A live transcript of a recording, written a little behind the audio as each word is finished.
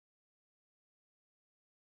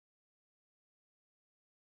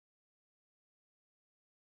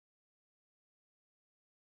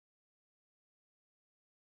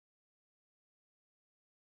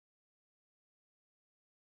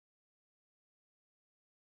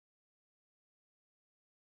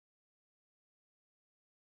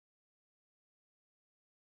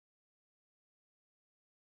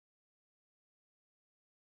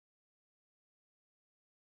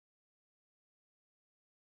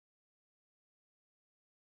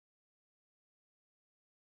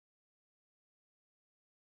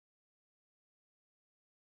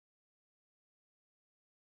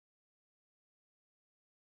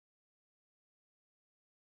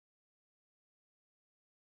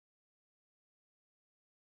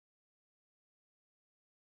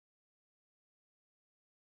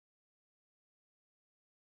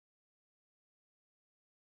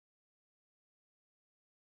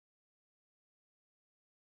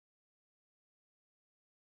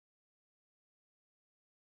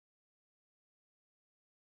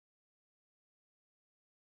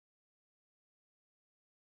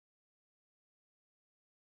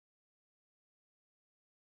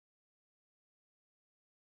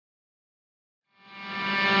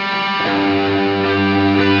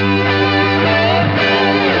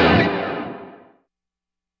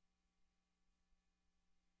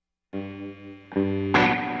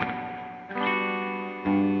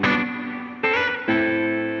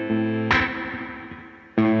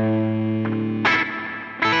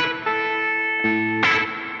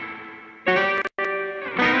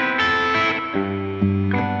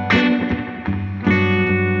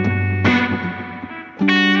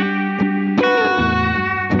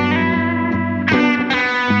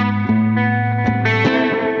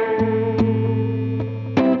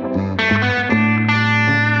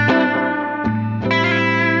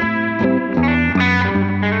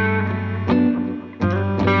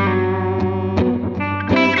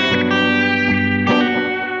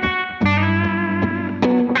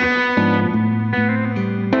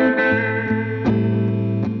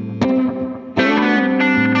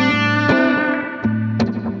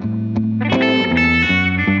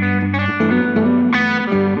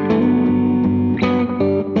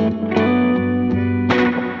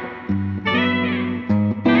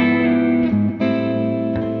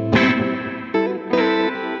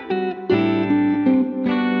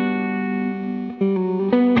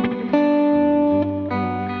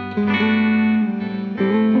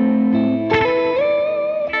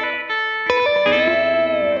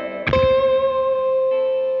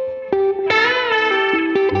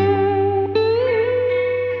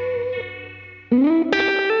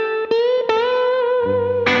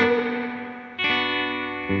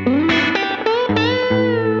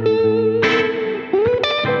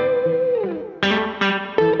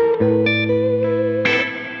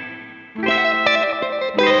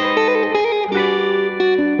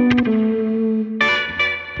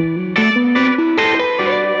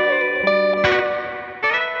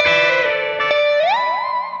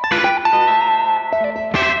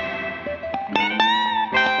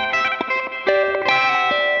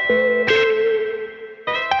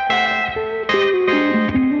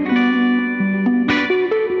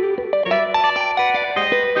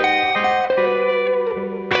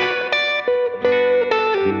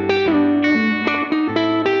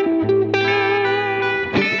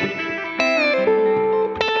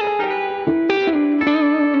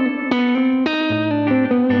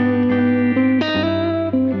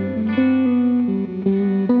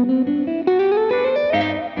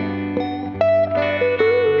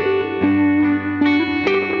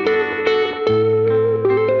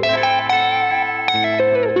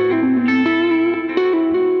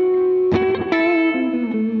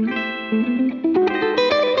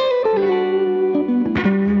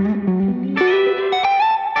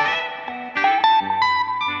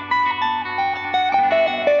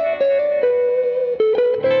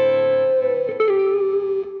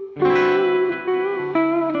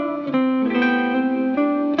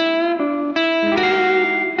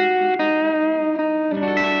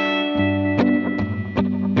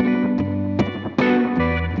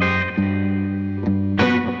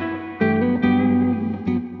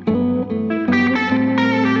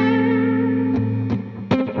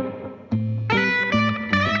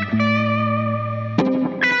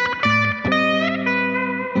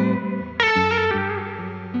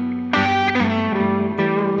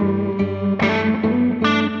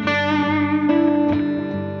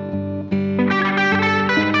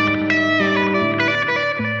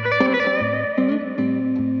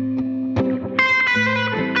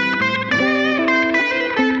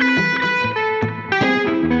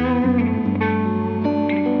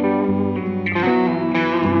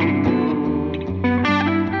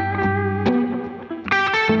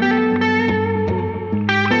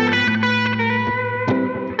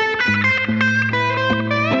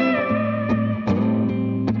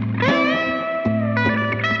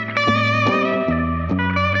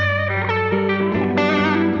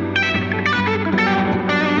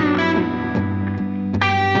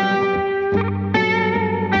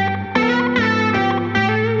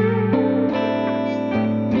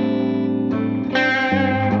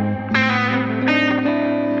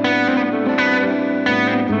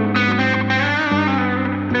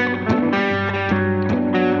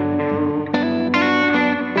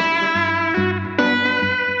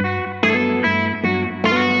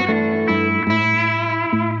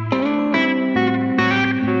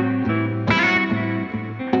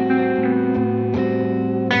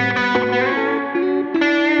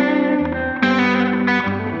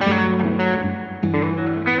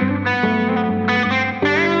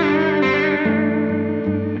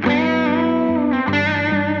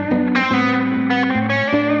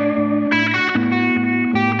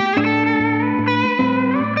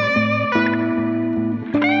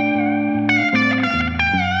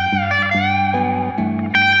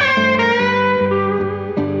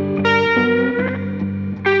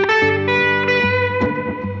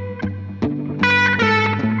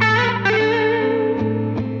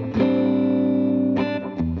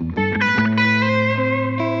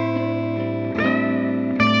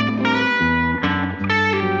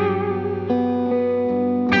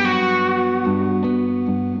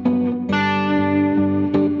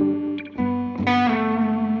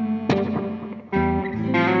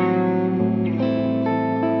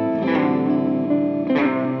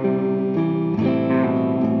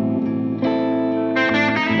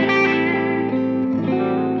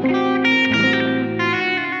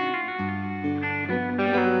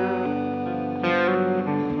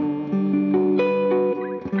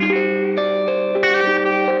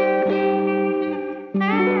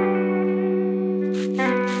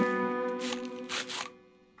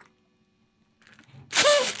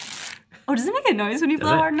Oh, does it make a noise when you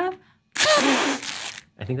blow hard enough?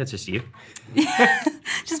 I think that's just you.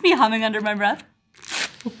 Just me humming under my breath.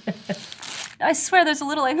 I swear there's a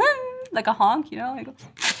little like a honk, you know?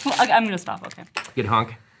 Like, I'm gonna stop, okay. Good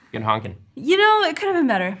honk. Good honking. You know, it could have been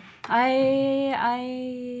better.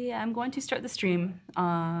 I'm going to start the stream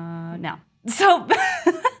now. So,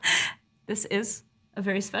 this is a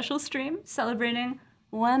very special stream celebrating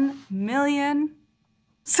 1 million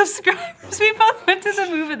subscribers. We both went to the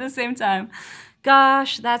move at the same time.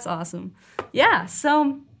 Gosh, that's awesome. Yeah,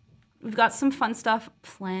 so we've got some fun stuff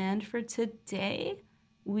planned for today.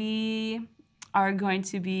 We are going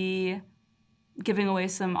to be giving away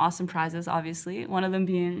some awesome prizes, obviously. One of them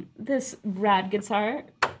being this rad guitar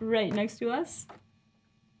right next to us.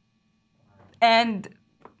 And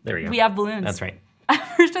there we go. We have balloons. That's right.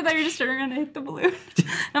 At first I thought you were just turning around to hit the balloon.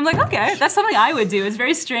 And I'm like, okay, that's something I would do. It's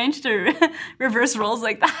very strange to reverse roles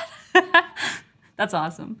like that. That's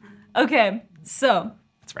awesome. Okay, so.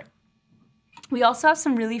 That's right. We also have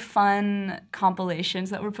some really fun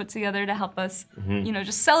compilations that were put together to help us, you know,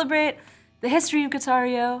 just celebrate the history of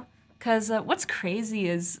Guitareo. Because what's crazy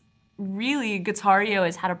is really Guitareo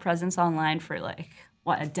has had a presence online for like,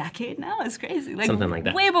 what, a decade now? It's crazy. Like, something like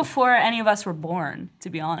that. Way before any of us were born, to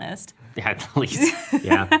be honest. Yeah, at least.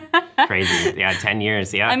 Yeah. Crazy. Yeah, 10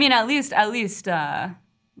 years, yeah. I mean, at least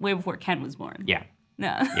way before Ken was born. Yeah.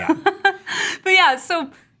 No. Yeah. But yeah, so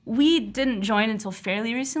we didn't join until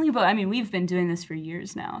fairly recently, but I mean, we've been doing this for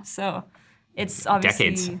years now. So it's obviously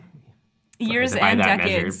decades. Years by and that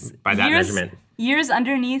decades. By that measurement. Years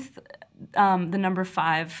underneath the number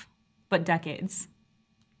 5, but decades.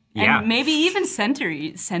 Yeah. And maybe even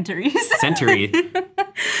centuries. Century.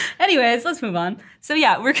 Anyways, let's move on. So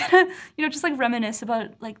yeah, we're gonna, you know, just like reminisce about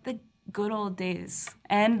like the good old days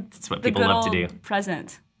and that's what the people good love old to do.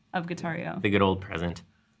 Present of Guitareo. The good old present.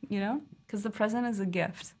 You know, because the present is a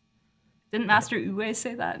gift. Didn't Master Uwe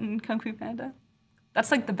say that in Kung Fu Panda? That's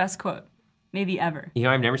like the best quote, maybe ever. You know,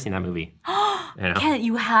 I've never seen that movie. Kent,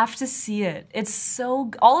 you have to see it. It's so,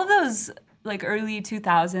 all of those like early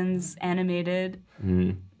 2000s animated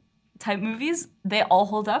type movies, they all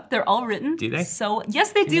hold up. They're all written. Do they? So,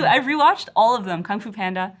 yes, they do. I've rewatched all of them. Kung Fu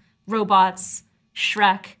Panda, Robots,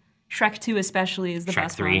 Shrek. Shrek 2 especially is the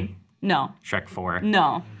best one. Shrek 3? No. Shrek 4?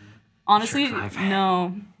 No. Honestly, Shrek 5?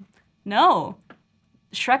 no. No.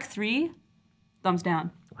 Shrek 3, thumbs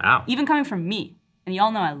down. Wow. Even coming from me. And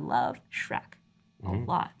y'all know I love Shrek a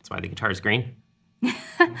lot. That's why the guitar's green.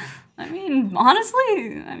 I mean,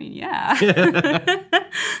 honestly, yeah.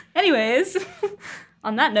 Anyways,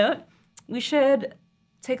 on that note, we should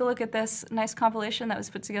take a look at this nice compilation that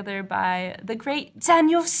was put together by the great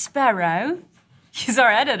Daniel Sparrow. He's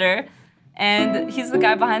our editor, and he's the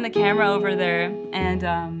guy behind the camera over there,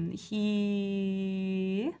 and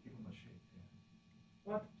he...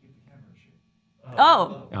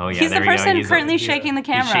 Oh yeah, there he's the we go. person currently shaking the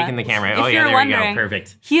camera. He's shaking the camera. If yeah, you're there we wondering, go.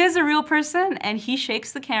 Perfect. He is a real person, and he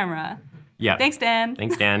shakes the camera. Yeah. Thanks, Dan.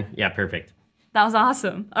 Thanks, Dan. Yeah, perfect. That was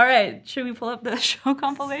awesome. All right, should we pull up the show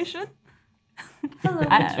compilation? Hello,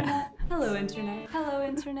 Internet. Hello, Internet. Hello,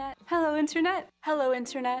 Internet. Hello, Internet. Hello,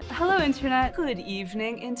 Internet. Hello, Internet. Good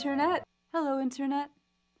evening, Internet. Hello, Internet.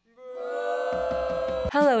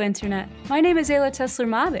 Hello, Internet. My name is Ayla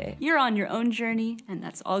Tesler-Mabe. You're on your own journey, and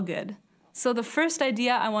that's all good. So the first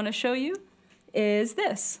idea I want to show you is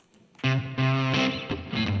this.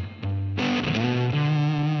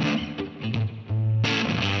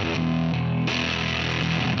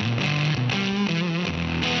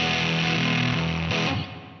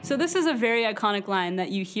 So this is a very iconic line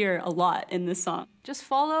that you hear a lot in this song. Just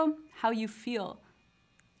follow how you feel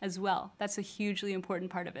as well. That's a hugely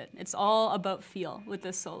important part of it. It's all about feel with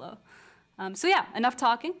this solo. So yeah, enough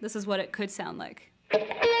talking. This is what it could sound like.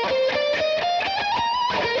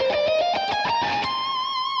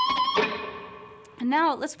 And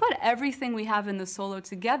now let's put everything we have in the solo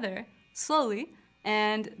together slowly,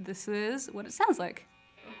 and this is what it sounds like.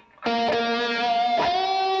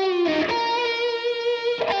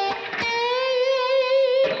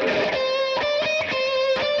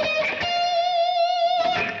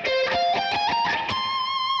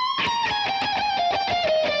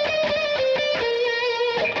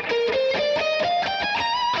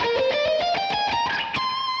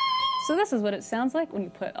 So this is what it sounds like when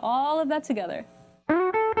you put all of that together.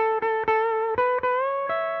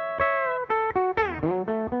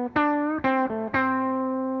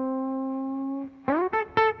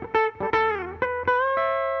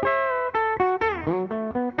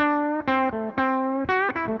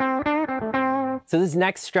 So this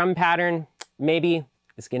next strum pattern, maybe,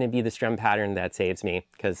 is going to be the strum pattern that saves me,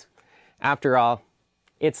 because after all,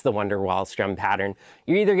 it's the Wonderwall strum pattern.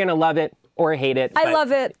 You're either going to love it or hate it. I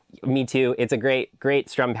love it. Me too. It's a great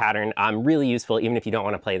strum pattern. Really useful, even if you don't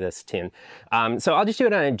want to play this tune. So I'll just do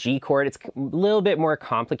it on a G chord. It's a little bit more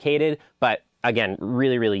complicated, but again,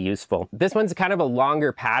 really useful. This one's kind of a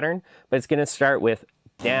longer pattern, but it's going to start with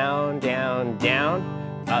down, down, down,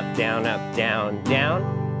 up, down, up, down, down,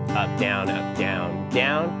 up, down, up, down,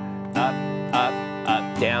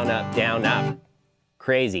 down, up, down, up.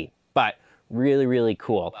 Crazy, but really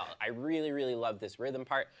cool. Well, I really love this rhythm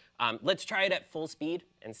part. Let's try it at full speed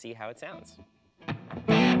and see how it sounds.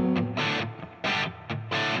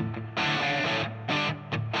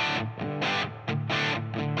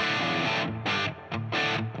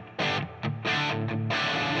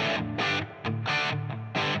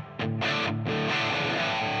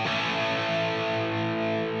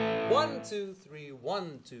 One, two, three,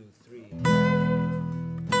 1, 2, 3.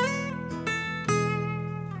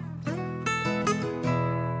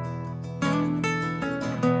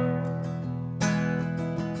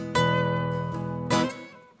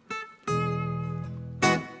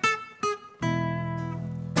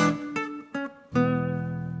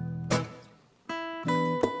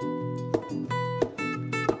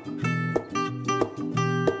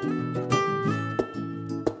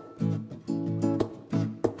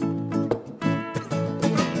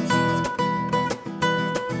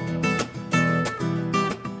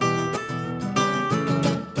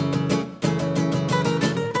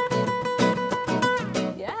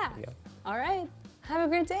 Have a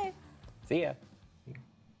great day. See ya.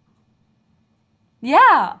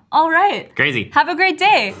 Yeah, all right. Crazy. Have a great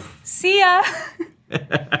day. See ya.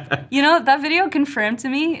 You know, that video confirmed to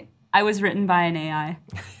me I was written by an AI.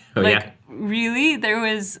 Oh, like, yeah? really? There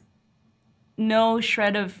was no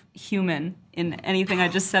shred of human in anything I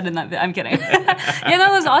just said in that video. I'm kidding. Yeah,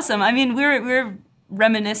 that was awesome. I mean, we were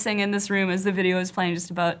reminiscing in this room as the video was playing just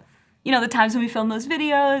about, you know, the times when we filmed those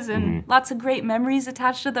videos and lots of great memories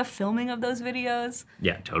attached to the filming of those videos.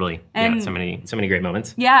 Yeah, totally. And yeah, so many great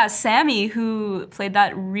moments. Yeah, Sammy, who played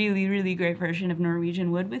that really great version of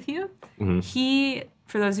Norwegian Wood with you, he,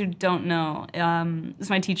 for those who don't know, is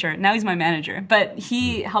my teacher. Now he's my manager. But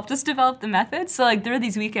he helped us develop the method. So like there are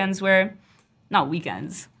these weekends where, not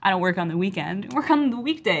weekends, I don't work on the weekend, I work on the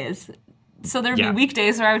weekdays. So there'd be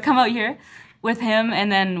weekdays where I would come out here with him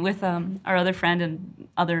and then with our other friend and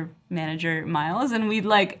other manager, Miles, and we'd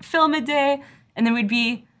like film a day and then we'd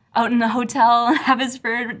be out in the hotel and have his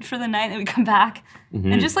for the night and we'd come back.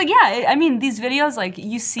 And just like, yeah, I mean, these videos, like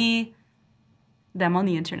you see them on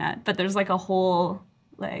the internet, but there's like a whole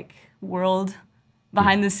like world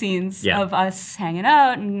behind the scenes of us hanging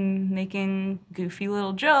out and making goofy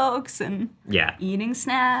little jokes and eating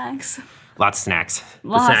snacks. Lots of snacks.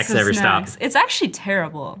 Lots the snacks of never snacks. stop. It's actually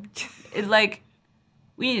terrible. It like,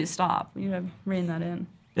 we need to stop. We need to rein that in.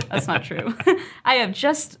 That's not true. I have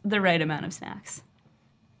just the right amount of snacks.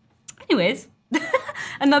 Anyways,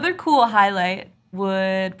 another cool highlight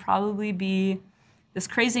would probably be this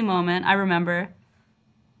crazy moment. I remember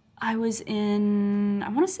I was in, I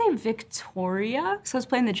want to say Victoria, because I was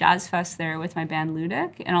playing the Jazz Fest there with my band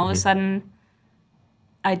Ludic, and all of a sudden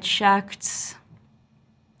I checked,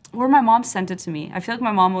 or my mom sent it to me. I feel like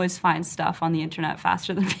my mom always finds stuff on the internet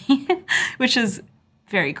faster than me, which is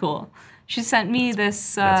very cool. She sent me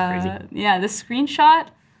this, That's crazy. yeah, this screenshot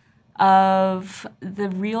of the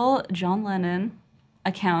real John Lennon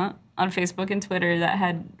account on Facebook and Twitter that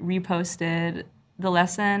had reposted the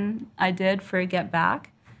lesson I did for Get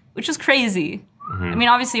Back, which was crazy. I mean,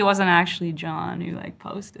 obviously it wasn't actually John who like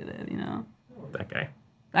posted it, you know? That guy.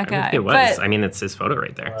 That guy. It was. But, I mean, it's his photo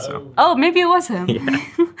right there. So oh, maybe it was him. Yeah.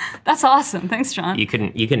 That's awesome. Thanks, John. you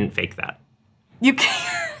couldn't fake that. You can,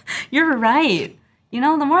 you're right. You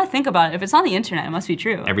know, the more I think about it, if it's on the internet, it must be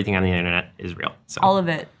true. Everything on the internet is real. So All of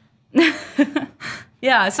it.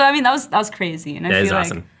 Yeah, so I mean, that was crazy. And I That is feel like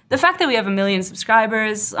awesome. the fact that we have 1 million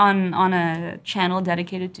subscribers on a channel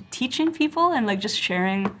dedicated to teaching people and like just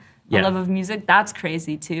sharing the love of music, that's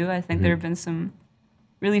crazy too. I think there have been some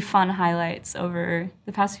really fun highlights over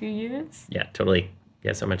the past few years. Yeah, totally.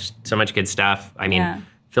 Yeah, so much good stuff. I mean,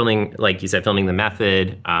 filming, like you said, filming the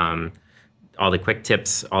method, all the quick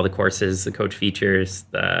tips, all the courses, the coach features,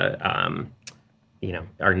 the you know,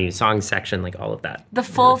 our new songs section, like all of that. The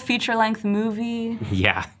full feature-length movie.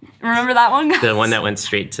 Yeah. Remember that one, guys? The one that went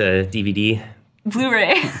straight to DVD.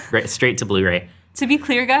 Blu-ray. Right, straight to Blu-ray. To be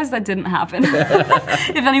clear, guys, that didn't happen.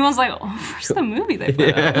 If anyone's like, oh, where's the movie they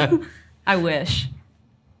put out? I wish.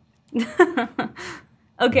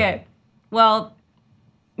 Okay, well,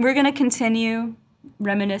 we're going to continue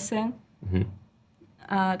reminiscing.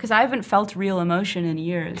 because I haven't felt real emotion in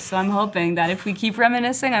years. So I'm hoping that if we keep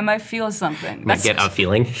reminiscing, I might feel something. Might get a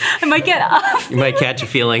feeling. I might get up. You might catch a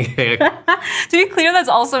feeling. To be clear, that's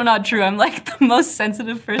also not true. I'm like the most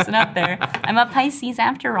sensitive person out there. I'm a Pisces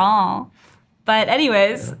after all. But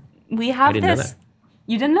anyways, we have didn't know this. that.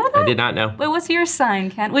 You didn't know that? I did not know. Wait, what's your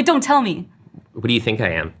sign, Ken? Wait, don't tell me. What do you think I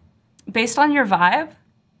am? Based on your vibe,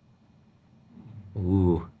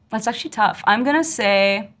 Ooh. that's actually tough. I'm gonna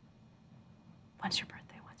say, when's your birthday?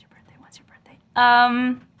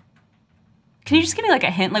 Can you just give me like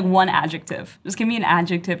a hint, like one adjective? Just give me an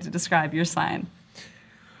adjective to describe your sign.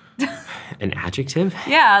 An adjective?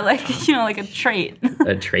 Yeah, like, like a trait.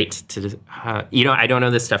 A trait to, I don't know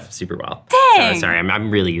this stuff super well. Dang. So sorry, I'm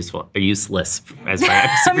really useless as far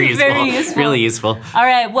as super useful. Very useful. Really useful. All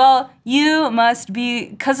right, well, you must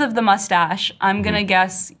be, because of the mustache, I'm gonna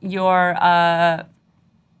guess you're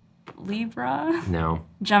Libra? No.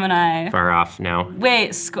 Gemini. Far off, no.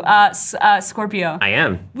 Wait, Scorpio. I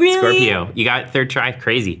am. Really? Scorpio. You got it third try?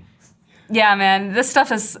 Crazy. Yeah, man, this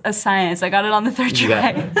stuff is a science. I got it on the third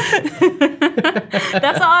try.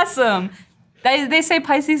 That's awesome. They say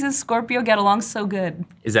Pisces and Scorpio get along so good.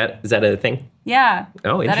 Is that a thing? Yeah.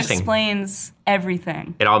 Oh, That interesting. explains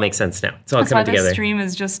everything. It all makes sense now. It's all That's why coming together. this stream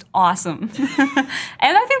is just awesome. And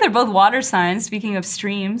I think they're both water signs, speaking of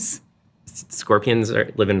streams. Scorpions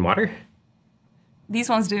live in water? These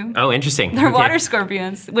ones do. Oh, interesting. They're Okay. water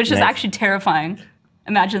scorpions, which is Nice. actually terrifying.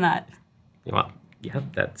 Imagine that. Well, yeah,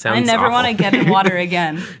 that sounds I never awful. want to get in water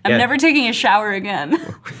again. I'm Yeah. never taking a shower again.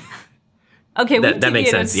 Okay, we've That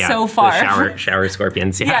makes deviated sense, yeah. so far. The shower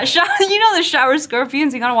scorpions, yeah. Yeah, the shower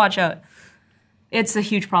scorpions, you gotta watch out. It's a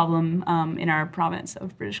huge problem in our province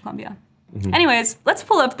of British Columbia. Mm-hmm. Anyways, let's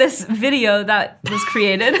pull up this video that was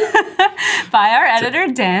created by our editor,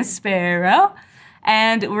 Dan Sparrow.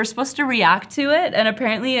 And we're supposed to react to it, and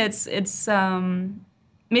apparently it's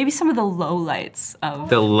maybe some of the lowlights of...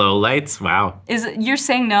 The lowlights? Wow. You're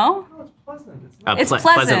saying no? It's pleasant.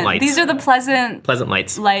 Pleasant lights. These are the pleasant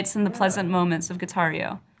lights. lights and the pleasant moments of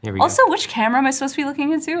Guitareo. Here we go. Also, which camera am I supposed to be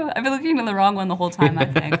looking into? I've been looking into the wrong one the whole time, I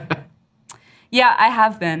think. Yeah, I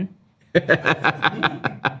have been.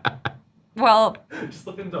 Well... Just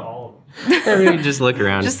look into all of them. Everyone just look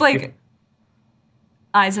around. Just like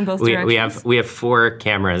eyes in both directions. We have 4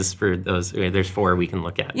 cameras for those. There's 4 we can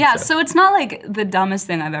look at. Yeah, so it's not like the dumbest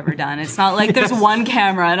thing I've ever done. It's not like there's one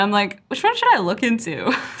camera and I'm like, which one should I look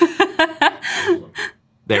into?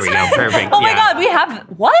 There we go. Perfect. Oh my God, we have,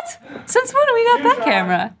 what? Since when do we got that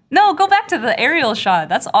camera? No, go back to the aerial shot.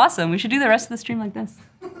 That's awesome. We should do the rest of the stream like this.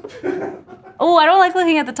 Oh, I don't like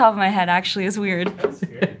looking at the top of my head, actually. It's weird.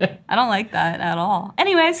 I don't like that at all.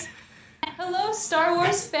 Anyways. Hello, Star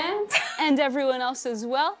Wars fans, and everyone else as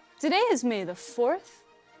well. Today is May the 4th,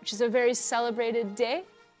 which is a very celebrated day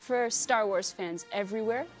for Star Wars fans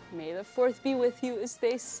everywhere. May the 4th be with you, as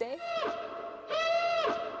they say.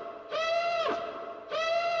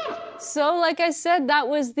 So, like I said, that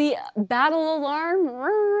was the battle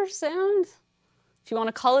alarm sound, if you want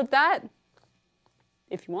to call it that,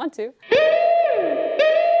 if you want to.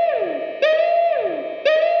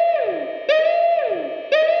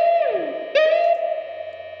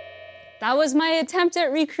 That was my attempt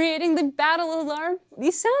at recreating the battle alarm.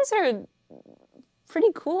 These sounds are pretty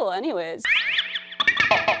cool anyways.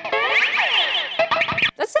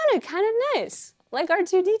 That sounded kind of nice, like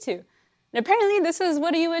R2-D2. And apparently this is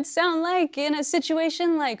what he would sound like in a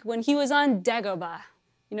situation like when he was on Dagobah.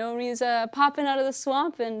 You know, when he's popping out of the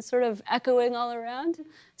swamp and sort of echoing all around.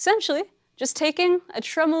 Essentially, just taking a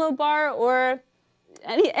tremolo bar or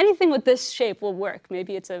anything with this shape will work.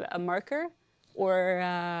 Maybe it's a marker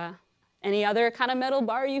or any other kind of metal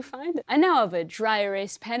bar you find. I now have a dry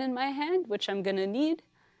erase pen in my hand, which I'm gonna need,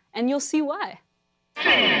 and you'll see why.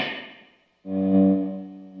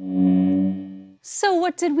 So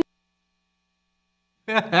what did we...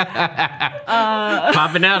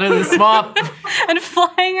 Popping out of the swamp. And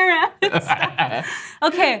flying around and stuff.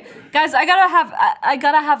 Okay, guys, I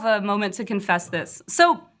gotta have a moment to confess this.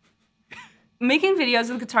 So, making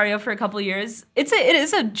videos with Guitareo for a couple years, it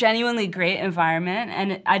is a genuinely great environment,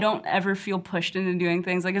 and I don't ever feel pushed into doing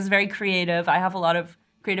things. Like, it's very creative. I have a lot of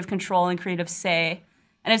creative control and creative say,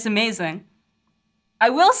 and it's amazing. I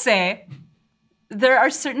will say, there are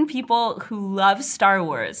certain people who love Star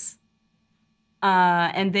Wars,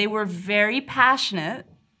 and they were very passionate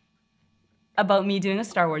about me doing a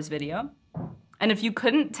Star Wars video. And if you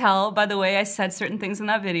couldn't tell by the way I said certain things in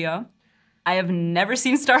that video, I have never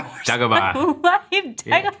seen Star Wars Dagobah. in my life.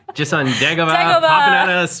 Dagobah. Just on Dagobah, Dagobah. popping out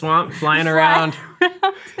of the swamp, flying around.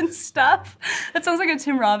 And stuff. That sounds like a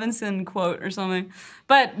Tim Robinson quote or something.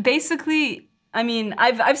 But basically, I mean,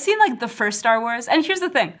 I've seen like the first Star Wars, and here's the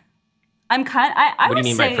thing. I What do you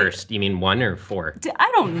mean say, by first? You mean 1 or 4?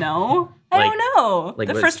 I don't know. I don't know. Like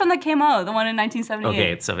the first one that came out, the one in 1978.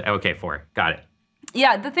 Okay, so okay, 4. Got it.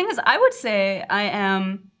 Yeah, the thing is, I would say I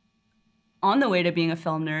am on the way to being a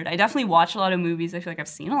film nerd. I definitely watch a lot of movies. I feel like I've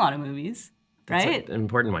seen a lot of movies, right? That's an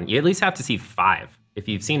important one. You at least have to see 5. If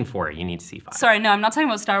you've seen 4, you need to see 5. Sorry, no, I'm not talking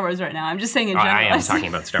about Star Wars right now. I'm just saying in general. I am talking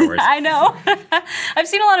about Star Wars. I know. I've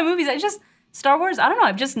seen a lot of movies. Star Wars, I don't know.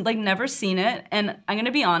 I've just like never seen it. And I'm going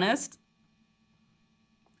to be honest.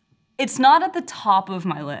 It's not at the top of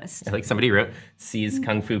my list. Like somebody wrote, sees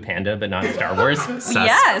Kung Fu Panda, but not Star Wars. Sus.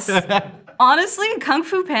 Yes. Honestly, Kung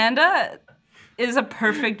Fu Panda is a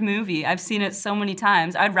perfect movie. I've seen it so many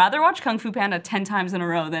times. I'd rather watch Kung Fu Panda 10 times in a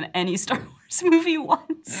row than any Star Wars movie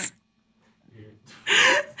once.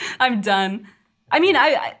 I'm done. I mean,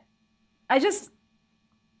 I'll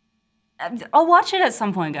watch it at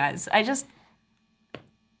some point, guys.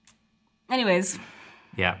 Anyways.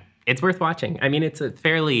 Yeah. It's worth watching. I mean, it's a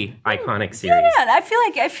fairly iconic series. Yeah, I feel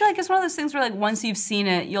like it's one of those things where like once you've seen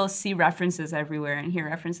it, you'll see references everywhere and hear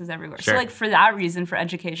references everywhere. Sure. So like for that reason, for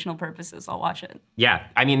educational purposes, I'll watch it. Yeah,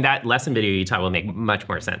 I mean that lesson video you taught will make much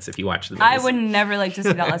more sense if you watch the movies. I would never like to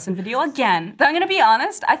see that lesson video again. But I'm gonna be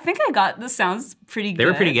honest, I think I got the sounds pretty good. They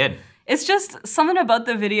were pretty good. It's just something about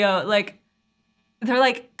the video, like they're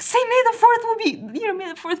like, say may the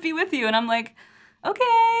 4th be with you. And I'm like,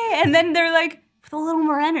 okay. And then they're like, with a little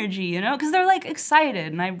more energy, you know? Because they're like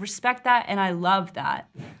excited, and I respect that, and I love that.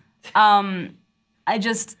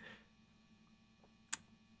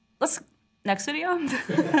 Next video.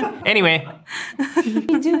 Anyway.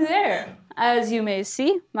 You do there. As you may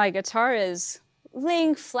see, my guitar is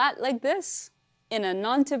laying flat like this in a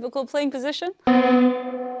non-typical playing position.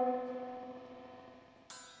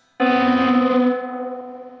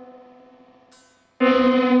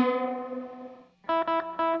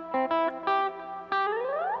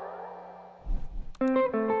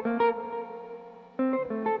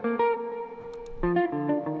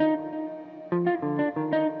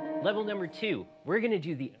 Level number 2, we're gonna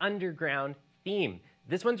do the underground theme.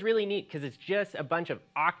 This one's really neat because it's just a bunch of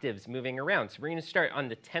octaves moving around. So we're gonna start on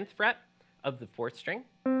the 10th fret of the 4th string,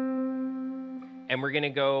 and we're gonna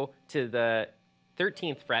go to the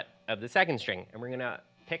 13th fret of the 2nd string, and we're gonna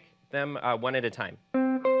pick them one at a time.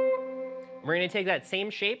 We're gonna take that same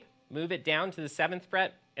shape, move it down to the 7th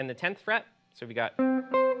fret and the 10th fret. So we got, and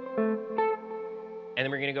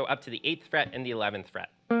then we're gonna go up to the 8th fret and the 11th fret.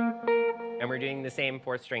 And we're doing the same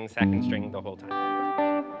 4th string, 2nd string the whole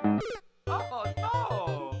time.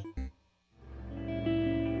 Oh,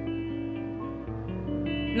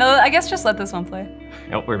 No, I guess just let this one play.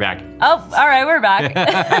 no. Oh, we're back. Oh, all right, we're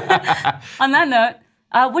back. On that note,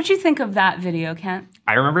 what'd you think of that video, Kent?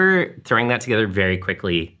 I remember throwing that together very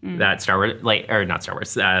quickly, that Star Wars, not Star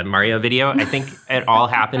Wars, Mario video. I think it all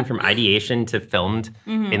happened from ideation to filmed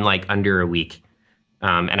in like under a week.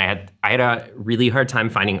 And I had a really hard time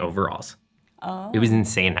finding overalls. Oh. It was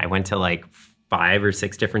insane. I went to like 5 or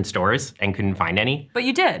 6 different stores and couldn't find any. But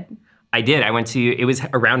you did. I did. It was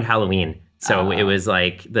around Halloween. So it was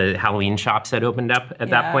like the Halloween shops had opened up at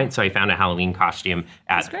that point. So I found a Halloween costume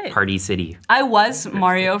at Party City. I was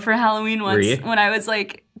Mario for Halloween once Were you? when I was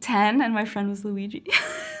like 10 and my friend was Luigi.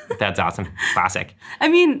 That's awesome. Classic. I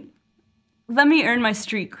mean, let me earn my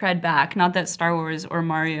street cred back. Not that Star Wars or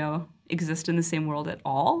Mario exist in the same world at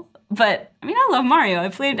all. But, I mean, I love Mario. I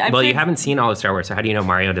played. You haven't seen all of Star Wars, so how do you know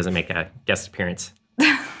Mario doesn't make a guest appearance?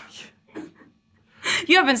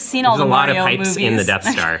 You haven't seen all the Mario movies. There's a lot of pipes in the Death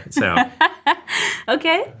Star, so.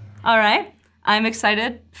 Okay, all right. I'm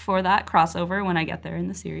excited for that crossover when I get there in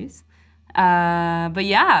the series. But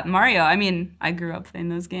yeah, Mario, I mean, I grew up playing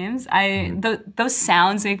those games. Those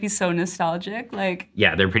sounds make me so nostalgic. Like,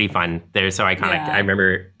 yeah, they're pretty fun. They're so iconic. Yeah. I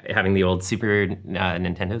remember having the old Super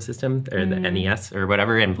Nintendo system, or the NES or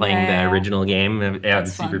whatever, and playing the original game. It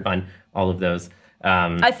was super fun. All of those.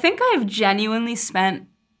 I think I've genuinely spent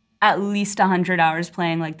at least 100 hours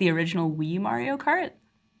playing like the original Wii Mario Kart.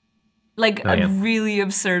 Like a really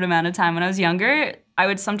absurd amount of time. When I was younger, I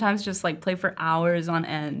would sometimes just like play for hours on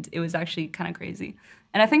end. It was actually kind of crazy.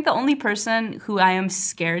 And I think the only person who I am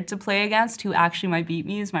scared to play against who actually might beat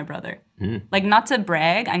me is my brother. Like, not to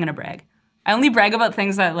brag, I'm gonna brag. I only brag about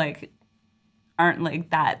things that like aren't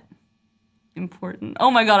like that important.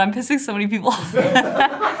 Oh my God, I'm pissing so many people off.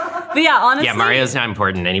 But yeah, honestly. Yeah, Mario's not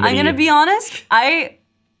important. I'm gonna be honest,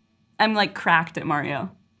 I'm like cracked at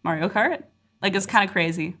Mario Kart. Like, it's kind of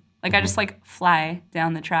crazy. Like, I just like fly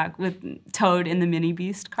down the track with Toad in the Mini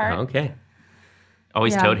Beast cart. Oh, okay.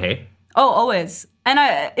 Always Toad, hey? Oh, always. And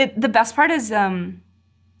the best part is some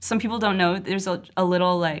people don't know there's a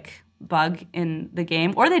little like bug in the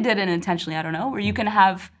game, or they did it intentionally, I don't know, where you can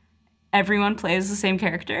have everyone play as the same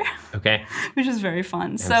character. Okay. Which is very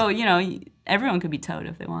fun. Yes. So, you know, everyone could be Toad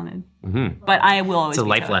if they wanted. But I will always It's a be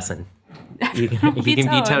life Toad. lesson. You can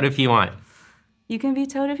be Toad if you want. You can be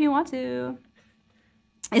Toad if you want to.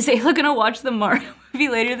 Is Ayla gonna watch the Mario movie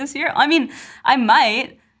later this year? I mean, I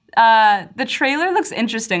might. The trailer looks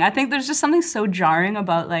interesting. I think there's just something so jarring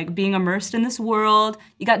about like being immersed in this world.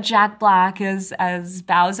 You got Jack Black as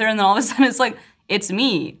Bowser, and then all of a sudden it's like, it's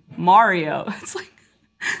me, Mario. It's like,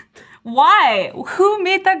 why? Who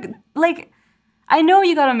made that? Like, I know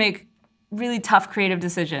you gotta make really tough creative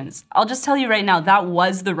decisions. I'll just tell you right now, that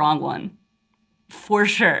was the wrong one. For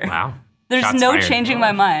sure. Wow. There's Shots no fired. changing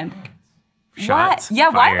my mind. Shots Why?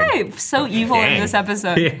 Yeah, fired. why am I so evil Dang. in this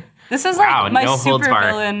episode? This is like Wow, my no holds super barred.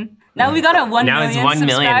 villain. Now we got a 1 Now million it's 1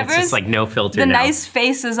 million. subscribers. It's just like no filter The now. nice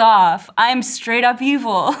face is off. I'm straight up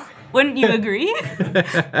evil. Wouldn't you agree?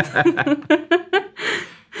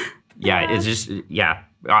 Yeah, it's just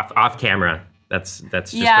off camera. That's just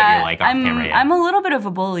what you're like off camera. Yeah. I'm a little bit of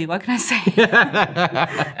a bully. What can I say?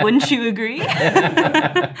 Wouldn't you agree?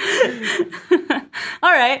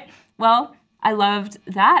 All right. Well, I loved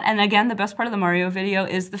that. And again, the best part of the Mario video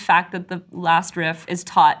is the fact that the last riff is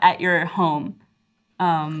taught at your home.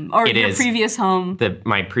 Or It your is. previous home,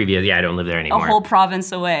 My previous, I don't live there a anymore. whole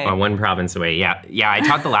province away. One province away, yeah. Yeah, I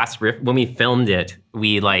taught the last riff. When we filmed it,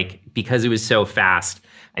 we because it was so fast,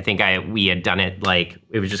 I think we had done it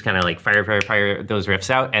it was just kind of like fire those riffs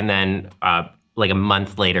out. And then like a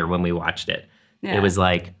month later when we watched it, Yeah. it was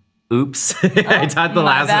like, oops. I taught the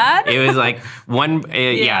my last bad. It was like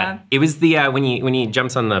it was the when he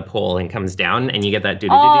jumps on the pole and comes down and you get that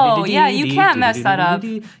Oh, yeah, you can't mess that up.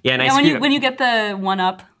 Yeah, and I And screwed up. when you get the one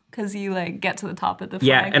up, because you like get to the top of the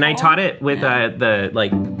Yeah, flagpole. and I taught it with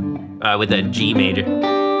with a G major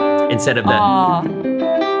instead of the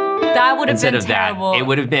That would have instead been of terrible. that. It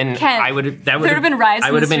would have been Kent, I would have there would have been riots I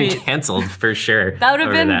in would the have been street. canceled for sure. That would have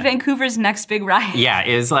over been that. Vancouver's next big riot. Yeah,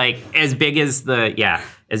 it was like as big as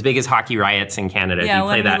as big as hockey riots in Canada. Yeah, if you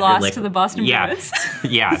when play we that, lost like, to the Boston Bruins.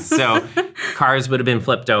 Yeah, so cars would have been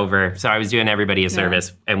flipped over. So I was doing everybody a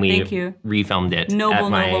service, and we Thank you. refilmed it Noble, at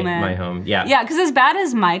my, noble man. my home. Yeah. Yeah, because as bad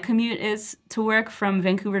as my commute is to work from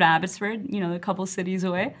Vancouver to Abbotsford, you know, a couple cities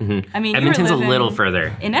away. I mean, Edmonton's you a were little living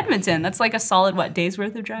further. in Edmonton. That's like a solid, day's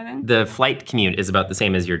worth of driving? The flight commute is about the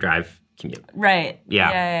same as your drive commute. Right. Yeah.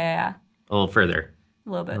 Yeah. A little further. A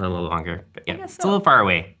little bit. A little longer. But yeah, guess it's a little so. far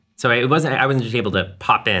away. So I wasn't just able to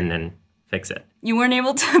pop in and fix it. You weren't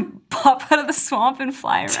able to pop out of the swamp and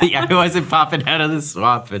fly around. Yeah, I wasn't popping out of the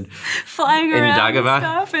swamp and Flying around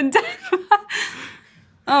Dagobah? and stuff. And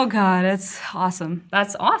oh God, it's awesome.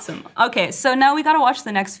 That's awesome. Okay, so now we gotta watch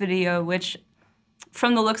the next video, which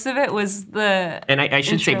from the looks of it was the And I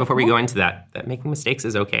should say intro. before we go into that making mistakes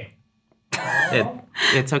is okay.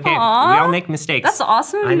 It's okay. Aw. We all make mistakes. That's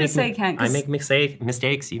awesome of you to make say, mi- Kent, I 'cause make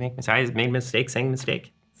mistakes. You make mistakes. I made mistakes saying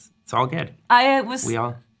mistake. It's all good. I was We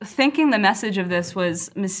all. thinking the message of this was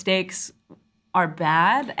mistakes are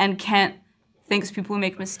bad, and Kent thinks people who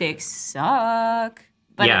make mistakes suck.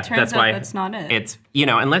 But Yeah, it turns that's out why that's not it. It's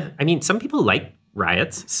some people like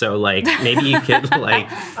riots, so like maybe you could like.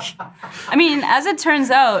 I mean, as it turns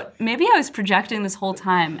out, maybe I was projecting this whole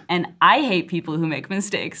time, and I hate people who make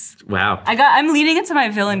mistakes. Wow. I'm leaning into my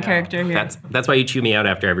villain character here. That's why you chew me out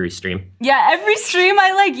after every stream. Yeah, every stream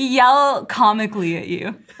I like yell comically at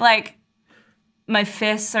you. Like, my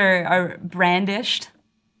fists are brandished.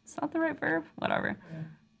 It's not the right verb. Whatever.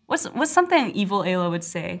 What's something evil Ayla would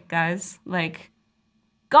say, guys? Like,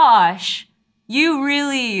 gosh, you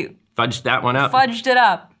really Fudged that one up. fudged it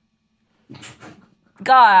up.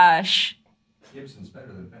 Gosh. Gibson's better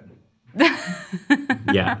than Fender.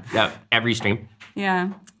 Yeah, every stream. Yeah,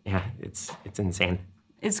 Yeah, it's insane.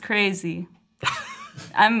 it's crazy.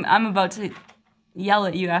 I'm about to yell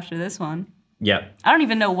at you after this one. Yeah. I don't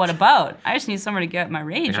even know what about. I just need somewhere to get my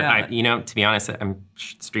rage out. To be honest,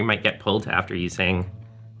 stream might get pulled after you saying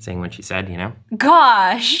what she said.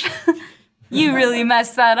 Gosh, you really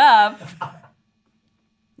messed that up.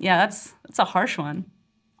 Yeah, that's a harsh one.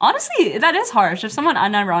 Honestly, that is harsh. If someone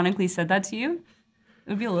unironically said that to you, it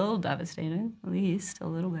would be a little devastating, at least a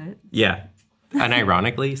little bit. Yeah.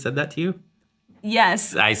 Unironically said that to you?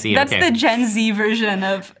 Yes. I see, That's okay. the Gen Z version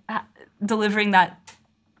of delivering that.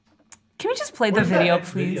 Can we just play the video,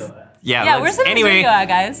 please? Yeah. Yeah, where's the anyway, video at,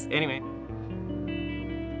 guys? Anyway.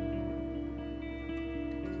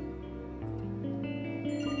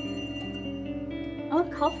 Oh,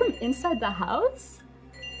 a call from inside the house?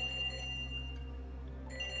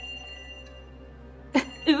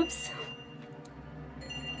 Oops.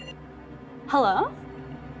 Hello?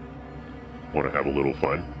 Want to have a little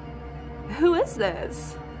fun? Who is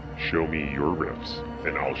this? Show me your riffs,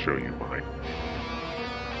 and I'll show you mine.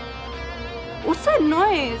 What's that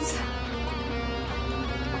noise?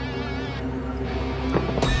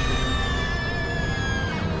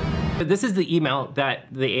 This is the email that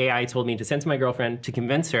the AI told me to send to my girlfriend to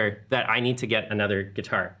convince her that I need to get another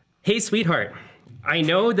guitar. Hey, sweetheart. I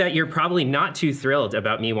know that you're probably not too thrilled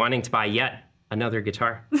about me wanting to buy yet another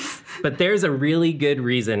guitar, but there's a really good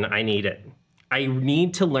reason I need it. I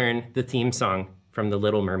need to learn the theme song from The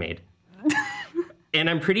Little Mermaid. And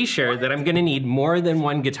I'm pretty sure that I'm gonna need more than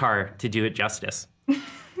one guitar to do it justice.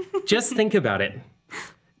 Just think about it.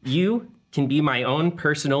 You can be my own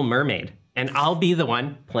personal mermaid, and I'll be the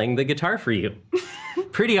one playing the guitar for you.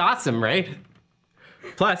 Pretty awesome, right?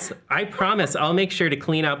 Plus, I promise I'll make sure to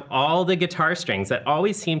clean up all the guitar strings that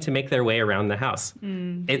always seem to make their way around the house.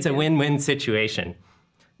 It's a win-win situation.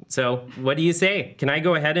 So what do you say? Can I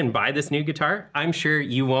go ahead and buy this new guitar? I'm sure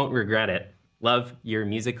you won't regret it. Love, your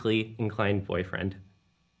musically inclined boyfriend.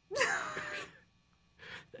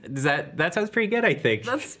 That sounds pretty good, I think.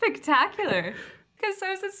 That's spectacular. Because I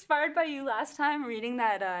was inspired by you last time reading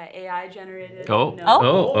that AI generated. Cliffhanger, a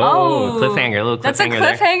little cliffhanger. That's a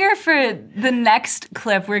cliffhanger for the next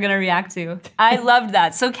clip we're gonna react to. I loved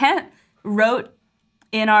that. So Kent wrote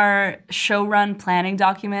in our show run planning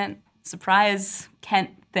document, surprise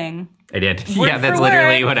Kent thing. I did. Word yeah, that's for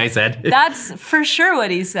literally word. what I said. That's for sure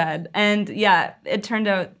what he said. And yeah, it turned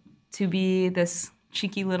out to be this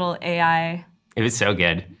cheeky little AI It was so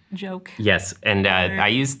good. joke. Yes, and I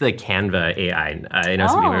used the Canva AI. I know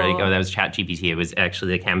some people are like, oh, that was ChatGPT. It was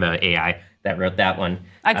actually the Canva AI that wrote that one.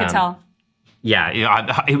 I could tell. Yeah,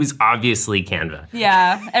 it was obviously Canva.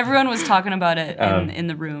 Yeah, everyone was talking about it in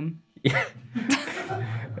the room.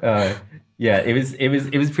 Yeah,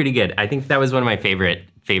 it was pretty good. I think that was one of my favorite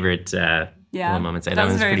little moments. I thought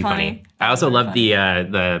it was pretty funny. I also loved the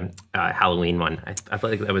Halloween one. I feel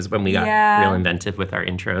like that was when we got real inventive with our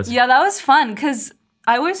intros. Yeah, that was fun because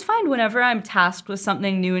I always find whenever I'm tasked with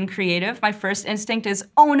something new and creative, my first instinct is,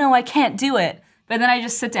 oh no, I can't do it. But then I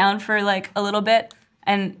just sit down for like a little bit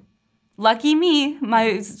and lucky me,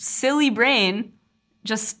 my silly brain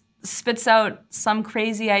just spits out some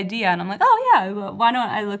crazy idea and I'm like, oh yeah, well, why don't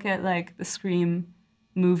I look at like the Scream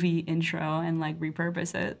movie intro and like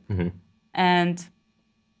repurpose it. Mm-hmm. And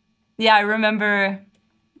yeah, I remember,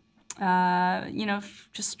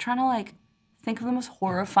 just trying to like think of the most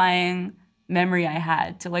horrifying memory I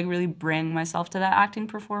had to like really bring myself to that acting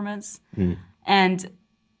performance. And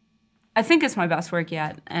I think it's my best work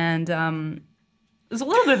yet. And it was a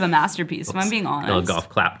little bit of a masterpiece, if I'm being honest. A little golf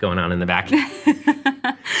clap going on in the back.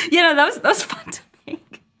 That was fun to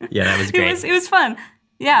make. Yeah, that was great. It was fun.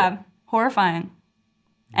 Yeah, horrifying.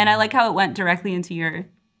 And I like how it went directly into your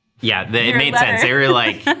Yeah, it made sense. They were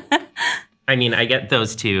like, I mean, I get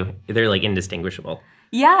those two. They're like indistinguishable.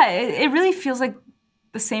 Yeah, it really feels like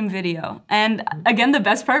the same video. And again, the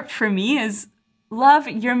best part for me is love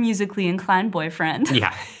your musically inclined boyfriend.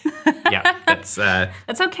 Yeah. Yeah, that's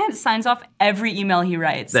how Kent signs off every email he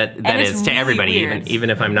writes. That is to really everybody, weird. even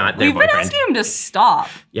if I'm not their We've boyfriend. been asking him to stop,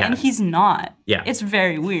 Yeah. and he's not. Yeah. It's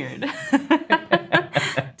very weird.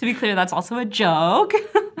 To be clear, that's also a joke.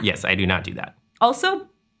 Yes, I do not do that. Also,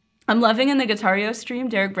 I'm loving in the Guitareo stream,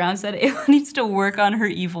 Derek Brown said Ayla needs to work on her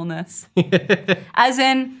evilness. As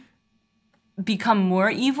in, become more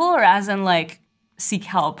evil, or as in, like, seek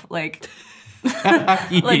help? Like,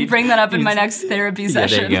 like bring that up in my next therapy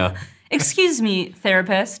session. Yeah, there you go. Excuse me,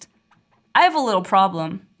 therapist. I have a little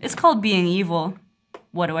problem. It's called being evil.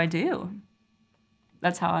 What do I do?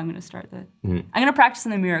 That's how I'm going to start that. I'm going to practice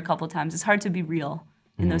in the mirror a couple of times. It's hard to be real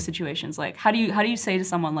in those situations. Like, how do you say to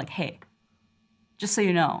someone, like, hey, just so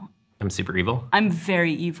you know, I'm super evil. I'm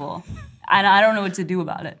very evil, and I don't know what to do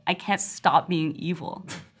about it. I can't stop being evil.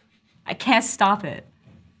 I can't stop it.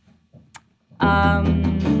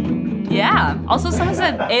 Yeah. Also, someone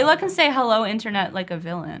said Ayla can say hello, internet, like a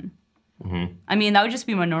villain. I mean, that would just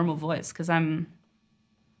be my normal voice because I'm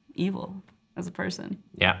evil as a person.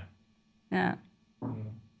 Yeah. Yeah.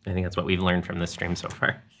 I think that's what we've learned from this stream so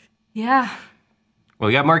far. Yeah. Well,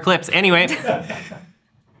 we got more clips. Anyway.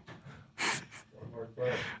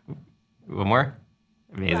 One more?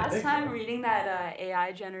 Amazing. Last time reading that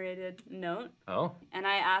AI-generated note, and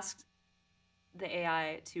I asked the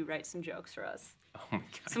AI to write some jokes for us. Oh my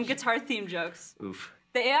gosh. Some guitar-themed jokes. Oof.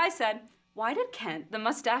 The AI said, why did Kent, the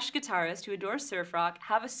mustached guitarist who adores surf rock,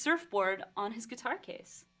 have a surfboard on his guitar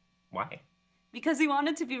case? Why? Because he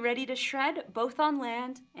wanted to be ready to shred both on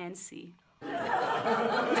land and sea. Where did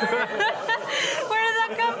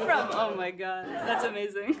that come from? Oh my god, that's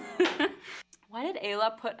amazing. Why did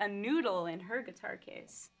Ayla put a noodle in her guitar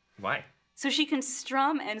case? Why? so she can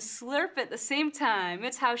strum and slurp at the same time.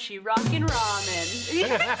 It's how she rockin' ramen.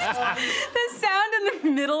 The sound in the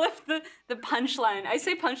middle of the punchline. I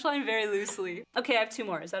say punchline very loosely. Okay, I have 2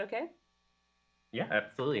 more. Is that okay? Yeah,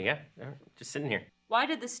 absolutely, yeah. Just sitting here. Why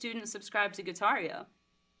did the student subscribe to Guitareo?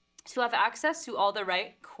 To have access to all the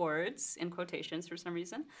right chords, in quotations for some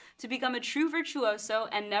reason, to become a true virtuoso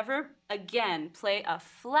and never again play a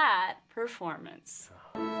flat performance.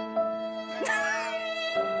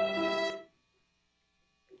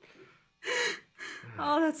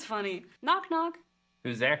 Oh, that's funny. Knock, knock.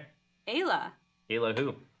 Who's there? Ayla. Ayla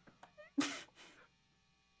who?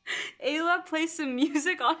 Ayla, play some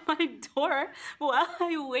music on my door while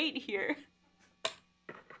I wait here.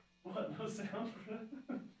 What? No sound?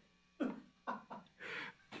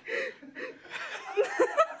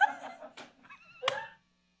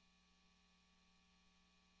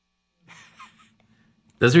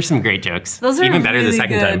 Those are some great jokes. Those are even better really the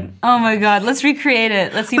second good. time. Oh my God, let's recreate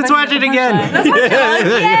it. Let's see. Let's watch it again. Let's watch it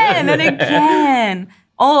again and again.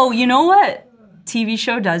 Oh, you know what TV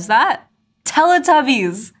show does that?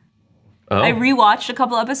 Teletubbies. Oh. I rewatched a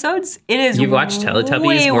couple episodes. It is You've watched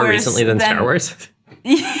Teletubbies more recently than Star Wars?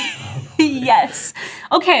 Yes.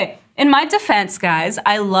 Okay, in my defense, guys,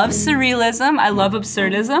 I love surrealism, I love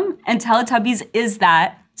absurdism, and Teletubbies is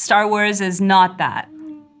that. Star Wars is not that.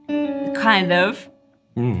 Kind of.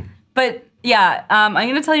 But yeah, I'm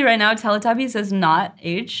gonna tell you right now, Teletubbies has not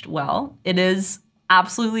aged well. It is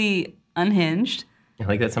absolutely unhinged. I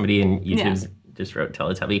like that somebody in YouTube just wrote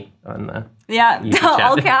Teletubby on the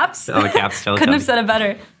all caps. All caps, Teletubby. Couldn't have said it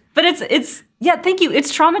better. But it's yeah, thank you.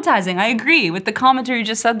 It's traumatizing. I agree with the commenter who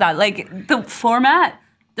just said that. Like the format,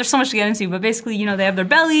 there's so much to get into, but basically, you know, they have their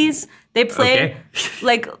bellies, they play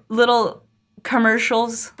like little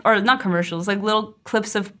commercials, or not commercials, like little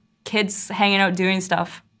clips of kids hanging out doing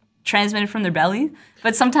stuff transmitted from their belly.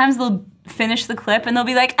 But sometimes they'll finish the clip and they'll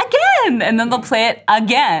be like, again, and then they'll play it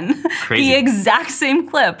again. Crazy. The exact same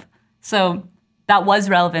clip. So that was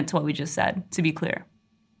relevant to what we just said, to be clear.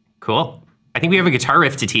 Cool. I think we have a guitar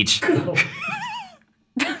riff to teach.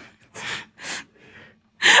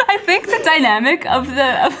 I think the dynamic of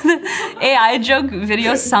the AI joke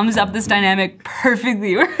video sums up this dynamic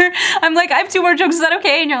perfectly. Where I'm like, I have 2 more jokes, is that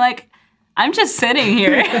okay? And you're like, I'm just sitting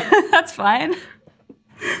here. That's fine.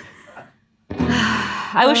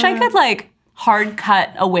 I wish I could like hard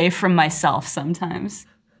cut away from myself sometimes,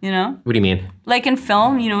 you know? What do you mean? Like in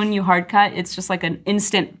film, you know, when you hard cut, it's just like an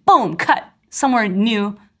instant, boom, cut. Somewhere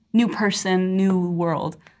new person, new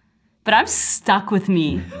world. But I'm stuck with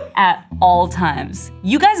me at all times.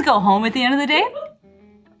 You guys go home at the end of the day,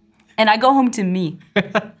 and I go home to me.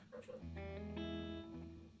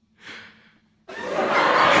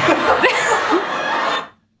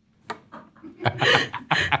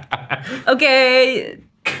 Okay,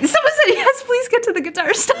 someone said yes, please get to the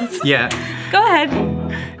guitar stuff. Yeah. Go ahead.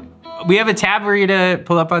 We have a tab for you to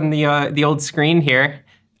pull up on the old screen here.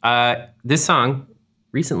 This song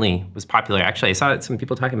recently was popular. Actually, I saw some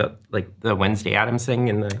people talking about like the Wednesday Addams thing,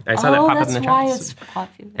 and I saw that pop up in the chat. That's why it's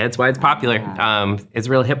popular. That's why it's popular. It's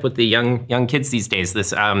real hip with the young kids these days.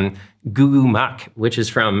 This Goo Goo Muck, which is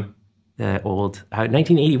from the old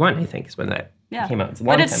 1981, I think, is when that came out. It's a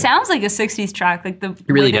long but it time. sounds like a 60s track, like the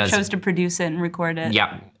really way they does. chose to produce it and record it.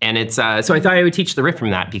 Yeah, and it's so I thought I would teach the riff from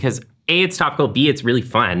that because A, it's topical, B, it's really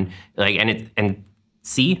fun, like and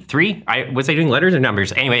C, 3, was I doing letters or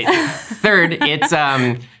numbers? Anyway, third, it's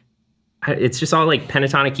just all like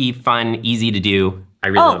pentatonic-y, fun, easy to do. I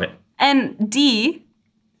really love it. And D,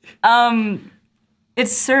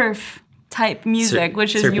 it's surf type music,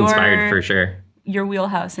 which is surf inspired for sure. Your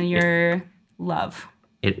wheelhouse and your love.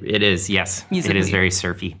 It is, yes. Musically. It is very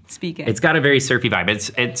surfy. Speaking. It's got a very surfy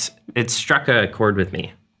vibe. It's struck a chord with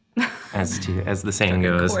me, as the saying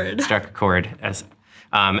goes. Struck a chord. As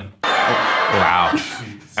wow.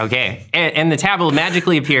 Okay, and the tab will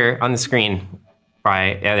magically appear on the screen.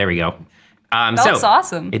 There we go. That looks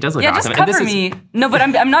awesome. It does look awesome. awesome. Yeah, just cover me. No, but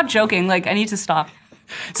I'm not joking. Like, I need to stop.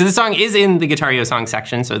 So the song is in the Guitareo song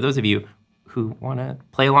section. So those of you who want to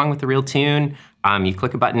play along with the real tune, you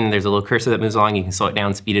click a button, there's a little cursor that moves along, you can slow it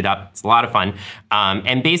down, speed it up. It's a lot of fun.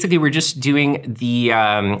 And basically we're just doing the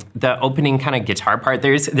opening kind of guitar part.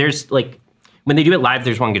 There's like, when they do it live,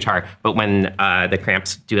 there's one guitar, but when the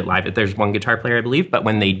Cramps do it live, there's one guitar player, I believe, but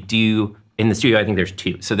when they do in the studio, I think there's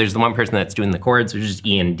 2. So there's the one person that's doing the chords, which is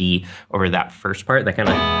E and D over that first part, that kind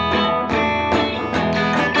of,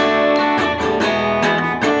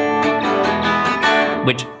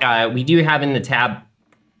 which we do have in the tab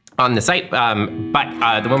on the site,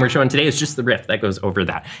 but the one we're showing today is just the riff that goes over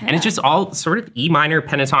that. And it's just all sort of E minor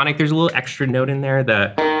pentatonic. There's a little extra note in there,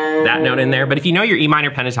 that note in there. But if you know your E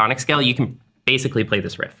minor pentatonic scale, you can basically play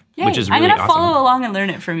this riff, which is really awesome. I'm gonna follow along and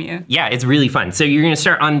learn it from you. Yeah, it's really fun. So you're gonna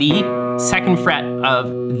start on the 2nd fret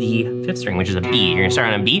of the 5th string, which is a B. You're gonna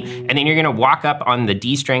start on a B, and then you're gonna walk up on the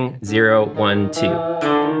D string, 0, 1, 2.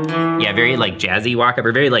 Yeah, very like jazzy walk up,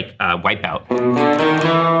 or very like Wipeout.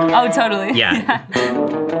 Oh, totally. Yeah.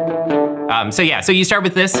 So you start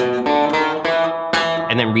with this,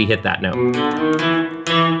 and then re-hit that note.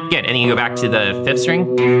 Good, and then you go back to the 5th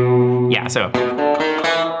string. Yeah, so.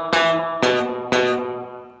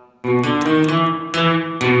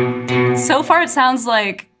 So far, it sounds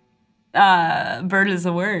like bird is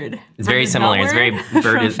the word. It's very similar. It's very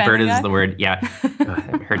bird is the word. Yeah.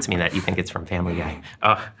 It hurts me that you think it's from Family Guy.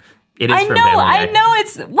 Oh, it is from Family Guy. I know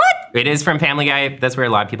it's what? It is from Family Guy. That's where a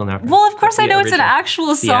lot of people know it from. Well, of course I know it's an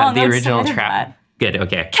actual song. The original track. Good.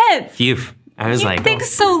 Okay. Kent. Phew. I was like, think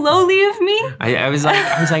so lowly of me? I was like,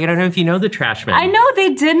 I don't know if you know the Trashmen. I know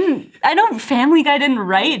they didn't. I know Family Guy didn't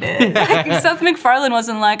write it. Like, Seth MacFarlane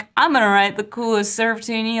wasn't like, I'm gonna write the coolest surf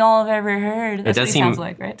tune y'all have ever heard. That's what he sounds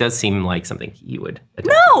like, right? It does seem like something you would.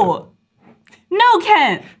 No,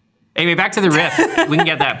 Kent. Anyway, back to the riff. We can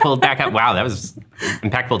get that pulled back up. Wow, that was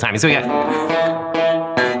impeccable timing. So we got.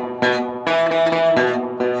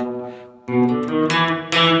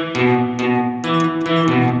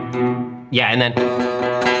 Yeah, and then,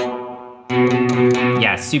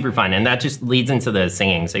 yeah, super fun. And that just leads into the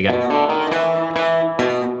singing. So you got.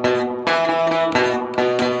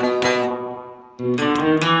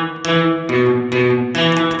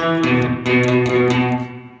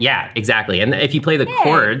 Yeah, exactly. And if you play the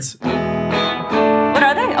chords. What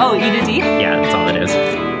are they? Oh, E to D? Yeah, that's all it is.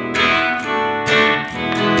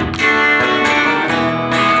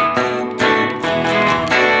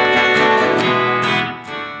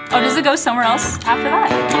 Oh, does it go somewhere else after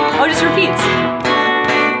that? Oh, it just repeats.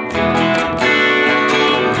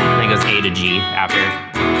 I think it goes A to G after.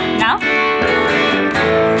 Now?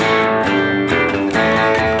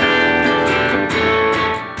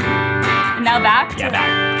 And now back? Yeah, back.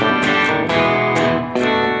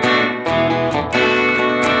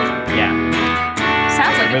 Yeah.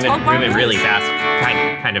 Sounds like a 12-bar moving really fast.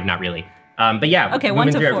 Kind of, not really. But yeah, okay,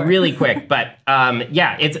 1 to 4. Really quick. But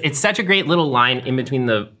yeah, it's such a great little line in between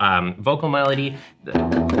the vocal melody.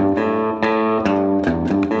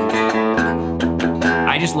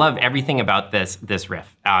 I just love everything about this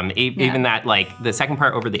riff. Even that, like the second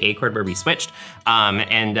part over the A chord where we switched,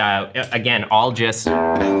 and again, all just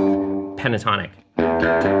pentatonic.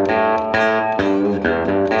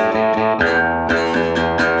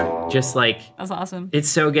 Just like that's awesome. It's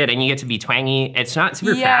so good, and you get to be twangy. It's not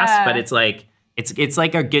super fast, but it's like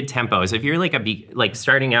a good tempo. So if you're like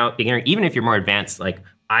starting out beginner, even if you're more advanced, like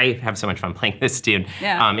I have so much fun playing this tune.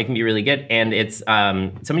 Yeah. It can be really good, and it's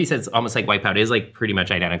somebody said it's almost like Wipeout. It is like pretty much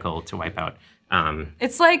identical to Wipeout.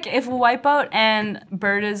 It's like if Wipeout and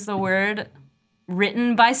Bird is the Word,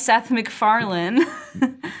 written by Seth MacFarlane,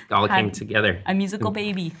 all came together. A musical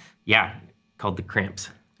baby. Yeah, called The Cramps.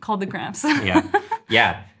 Called The Cramps. Yeah,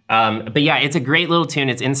 yeah. But yeah, it's a great little tune.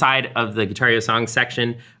 It's inside of the Guitareo songs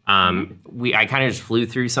section. I kind of just flew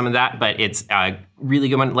through some of that, but it's a really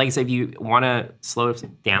good one. Like I said, if you want to slow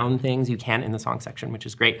down things, you can in the song section, which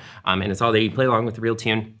is great. And it's all there. You play along with the real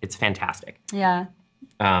tune. It's fantastic. Yeah.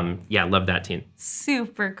 Yeah, love that tune.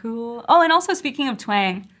 Super cool. Oh, and also speaking of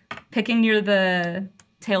twang, picking near the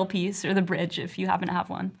tailpiece or the bridge if you happen to have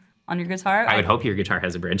one on your guitar. I would hope your guitar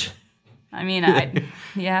has a bridge. I mean,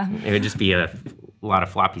 yeah. It would just be a lot of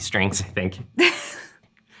floppy strings, I think.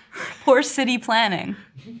 Poor city planning.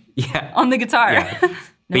 Yeah. On the guitar. Yeah.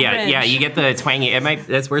 But yeah, you get the twangy.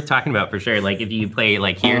 That's worth talking about for sure. Like if you play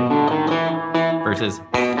like here versus.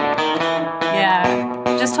 Yeah,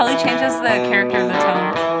 just totally changes the character of the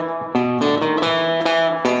tone.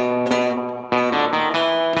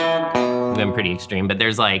 I'm pretty extreme, but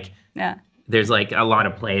there's like a lot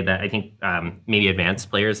of play that I think maybe advanced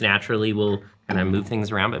players naturally will kind of move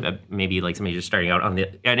things around, but maybe like somebody just starting out on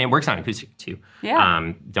and it works on acoustic too.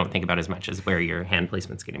 Yeah. Don't think about as much as where your hand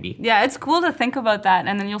placement's going to be. Yeah, it's cool to think about that,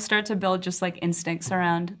 and then you'll start to build just like instincts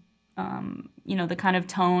around, the kind of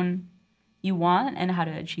tone you want and how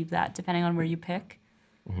to achieve that depending on where you pick.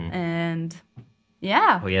 Mm-hmm. And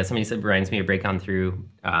yeah. Oh yeah, somebody said reminds me of Break On Through.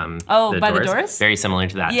 By the Doors? Very similar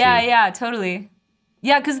to that too. Yeah, totally.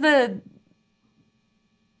 Yeah, because the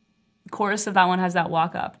chorus of that one has that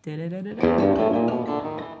walk up. Yeah,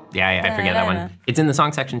 I forget that one. It's in the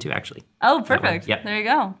song section too, actually. Oh, perfect. Yep. There you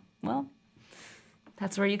go. Well,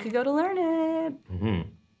 that's where you could go to learn it. Mm-hmm.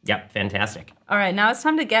 Yep, fantastic. All right, now it's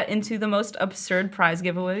time to get into the most absurd prize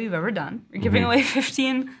giveaway we've ever done. We're giving away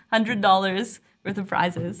 $1,500 worth of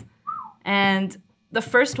prizes. And the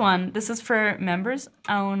first one, this is for members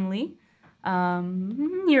only.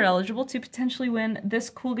 You're eligible to potentially win this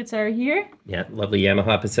cool guitar here. Yeah, lovely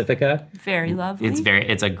Yamaha Pacifica. Very lovely.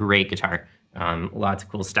 It's a great guitar. Lots of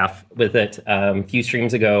cool stuff with it. A few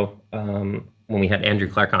streams ago, when we had Andrew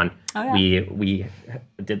Clark on, we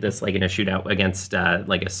did this like in a shootout against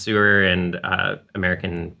like a Sewer and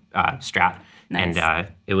American Strat. Nice. And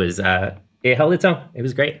it held its own. It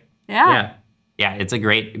was great. Yeah, it's a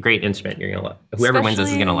great instrument. You're gonna love. Whoever wins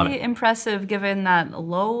this is gonna love it. Impressive given that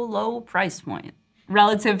low price point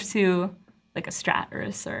relative to like a Strat or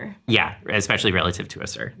a Sur. Yeah, especially relative to a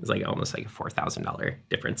Sur. It's like almost like a $4,000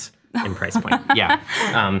 difference in price point. Yeah.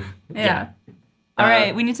 All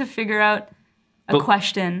right, we need to figure out a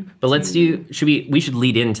question. But let's do. We should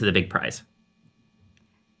lead into the big prize.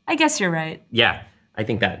 I guess you're right. Yeah, I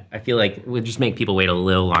think that. I feel like we'll just make people wait a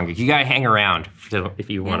little longer. You gotta hang around if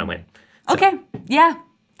you want to win. So. Okay. Yeah,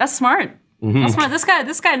 that's smart. That's smart.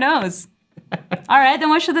 This guy knows. All right, then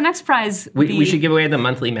what should the next prize be? We should give away the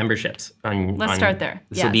monthly memberships. Let's start there.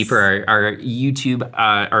 This will be for our YouTube,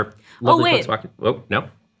 our lovely folks walking. Oh, no.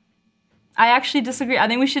 I actually disagree. I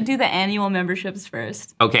think we should do the annual memberships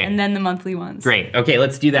first. Okay. And then the monthly ones. Great. Okay,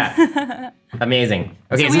 let's do that. Amazing.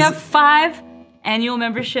 Okay, so we have 5 annual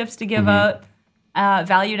memberships to give out,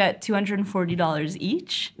 valued at $240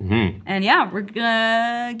 each. And yeah, we're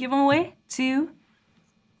gonna give them away to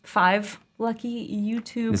 5 lucky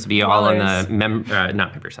YouTube. This will be all on the not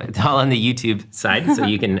member side. It's all on the YouTube side, so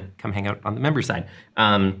you can come hang out on the member side.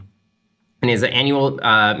 And it's an annual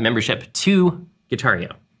membership to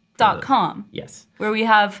Guitareo.com. Yes. Where we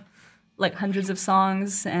have like hundreds of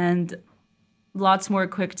songs and lots more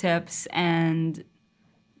quick tips and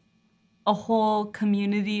a whole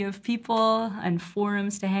community of people and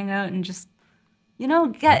forums to hang out and just,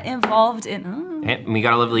 get involved in. And we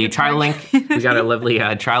got a lovely trial link. We got a lovely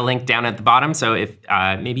trial link down at the bottom. So if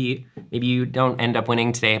maybe you don't end up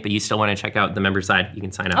winning today, but you still want to check out the member side, you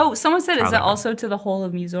can sign up. Oh, someone said, is it also to the whole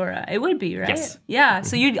of Misora? It would be, right? Yes. Yeah.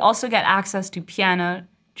 So you'd also get access to piano,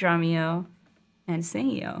 drumeo, and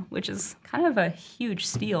singio, which is kind of a huge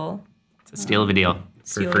steal. It's a steal of a deal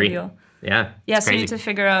for free. Deal. Yeah. Yeah. So you need to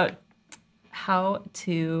figure out how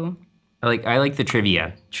to. I like the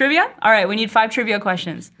trivia. Trivia? All right, we need 5 trivia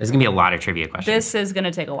questions. There's gonna be a lot of trivia questions. This is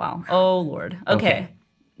gonna take a while. Oh Lord. Okay.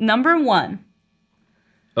 Number 1.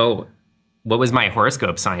 Oh, what was my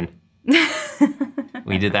horoscope sign?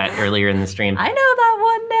 We did that earlier in the stream. I know that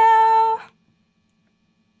one now.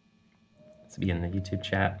 Let's be in the YouTube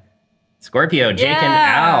chat. Scorpio, Jake and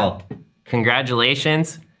Al.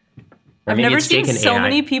 Congratulations. I've never seen so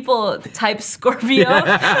many people type Scorpio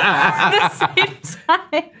at the same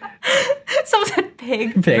time. Someone said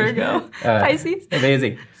pig. Virgo, Pisces.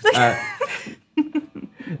 Amazing.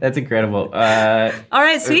 That's incredible. All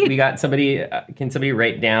right, sweet. We got somebody, can somebody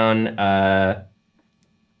write down?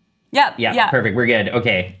 Yeah, perfect. We're good.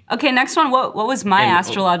 Okay. Okay, next one. What was my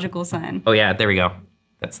astrological sign? Oh, yeah, there we go.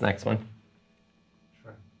 That's the next one.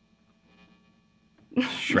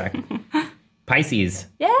 Shrek. Pisces.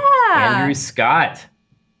 Yeah. Andrew Scott.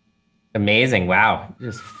 Amazing. Wow.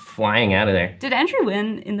 Just flying out of there. Did Andrew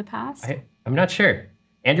win in the past? I'm not sure.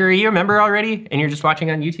 Andrew, are you a member already and you're just watching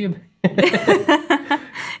on YouTube?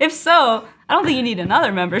 If so, I don't think you need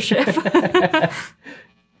another membership.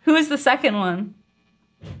 Who is the second one?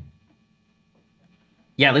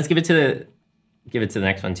 Yeah, let's give it to the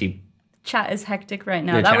next one too. Chat is hectic right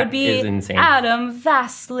now. That would be Adam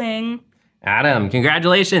Vastling. Adam,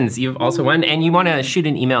 congratulations. You've also won. And you want to shoot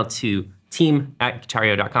an email to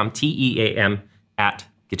team@guitareo.com,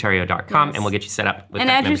 team@guitareo.com, and we'll get you set up with that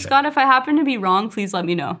Andrew membership. Scott, if I happen to be wrong, please let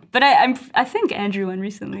me know. But I think Andrew won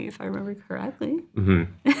recently, if I remember correctly.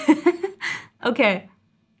 Okay,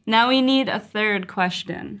 now we need a third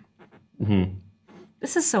question.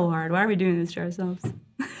 This is so hard. Why are we doing this to ourselves?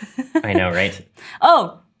 I know, right?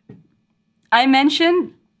 Oh, I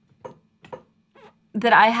mentioned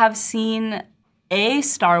that I have seen a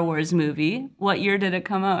Star Wars movie. What year did it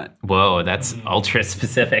come out? Whoa, that's ultra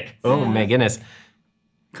specific. Oh my goodness.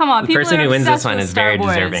 Come on, the person who wins this one is very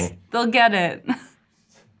deserving. They'll get it.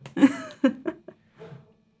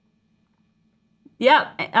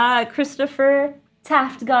 Yep, Christopher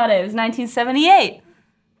Taft got it. It was 1978.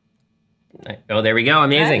 Oh, there we go.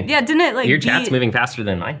 Amazing. Right? Yeah, didn't it Your chat's moving faster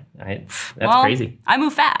than mine. That's crazy. I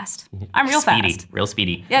move fast. I'm real fast. Real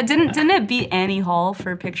speedy. Yeah, didn't it beat Annie Hall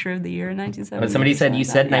for Picture of the Year in 1978? But somebody said you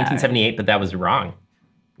said 1978, but that was wrong.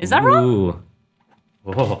 Is that wrong? Ooh.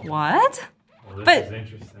 Whoa. What? Well, But- this is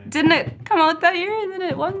interesting. Didn't it come out that year? And then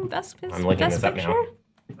it won Best Picture? I'm looking this up now.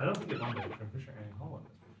 I don't think it won Best Picture. I'm pretty sure Annie Hall won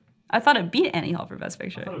Best Picture. I thought it beat Annie Hall for Best I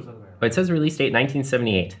Picture. thought it was the other way around. But it says release date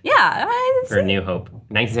 1978 Yeah. for A New Hope.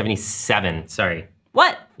 1977, sorry.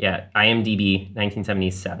 What? Yeah, IMDb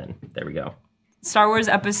 1977. There we go. Star Wars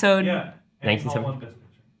episode. Yeah. Annie Hall 1970. won Best Picture.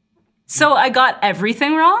 So I got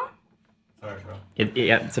everything wrong? Sorry, bro.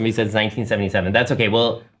 Yeah, somebody says 1977. That's okay.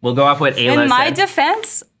 We'll go off what Ayla In my said.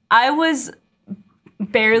 defense, I was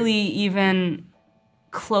barely even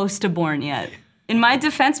close to born yet. In my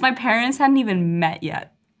defense, my parents hadn't even met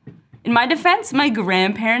yet. In my defense, my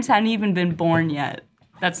grandparents hadn't even been born yet.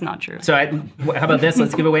 That's not true. So how about this?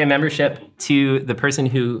 Let's give away a membership to the person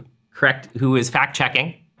who is fact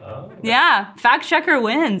checking. Yeah, fact checker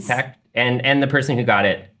wins. And the person who got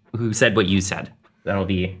it, who said what you said. That'll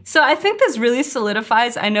be. So I think this really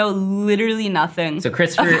solidifies I know literally nothing. So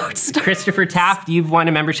Christopher Taft, you've won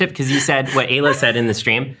a membership because you said what Ayla said in the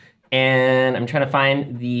stream. And I'm trying to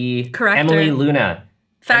find the Corrector. Emily Luna.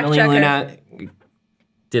 Fact Emily checker. Luna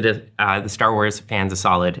did the Star Wars fans a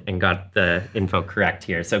solid and got the info correct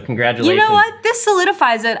here. So congratulations. You know what? This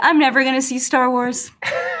solidifies it. I'm never gonna see Star Wars.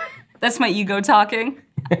 That's my ego talking.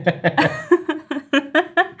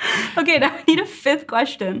 Okay, now I need a fifth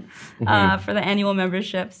question for the annual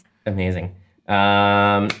memberships. Amazing.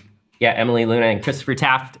 Yeah, Emily Luna and Christopher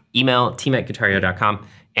Taft, email team@guitareo.com.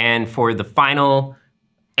 And for the final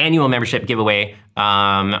annual membership giveaway,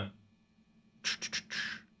 what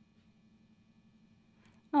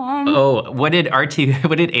did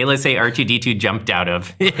Ayla say R2D2 jumped out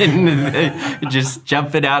of? Just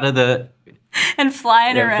jumping out of the And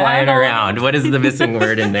flying around. flying around. What is the missing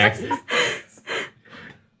word in there?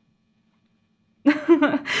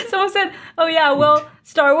 Someone said, "Oh yeah, well,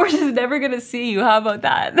 Star Wars is never gonna see you. How about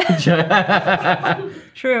that?"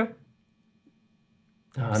 True.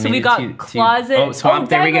 So we got closet. Oh, swamp.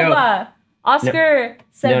 There we go. Dagobah. Oscar.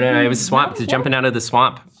 No, it was swamp. Because jumping out of the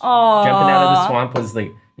swamp. Oh. Jumping out of the swamp was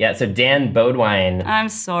like, yeah. So Dan Bodwine. I'm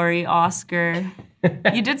sorry, Oscar.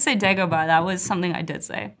 You did say Dagobah. That was something I did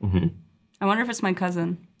say. Mm-hmm. I wonder if it's my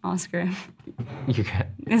cousin, Oscar. I Is he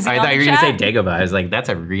thought on you the were gonna say chat? Dagobah. I was like, that's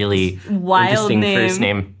a really Wild interesting name. first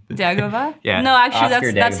name. Dagobah? Yeah, No, actually,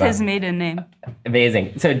 Oscar that's Dagobah. his maiden name.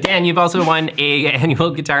 Amazing. So Dan, you've also won a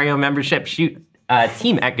annual Guitareo membership. Shoot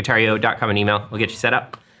team@guitareo.com an email. We'll get you set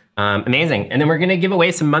up. Amazing. And then we're gonna give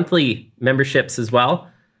away some monthly memberships as well.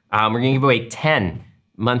 We're gonna give away 10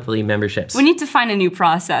 monthly memberships. We need to find a new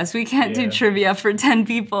process. We can't do trivia for 10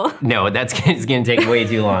 people. No, it's going to take way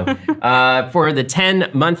too long. For the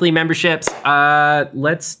 10 monthly memberships,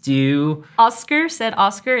 let's do... Oscar said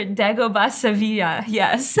Oscar Dagobah Sevilla.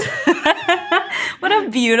 Yes. What a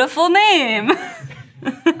beautiful name.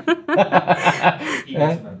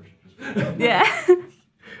 Yeah.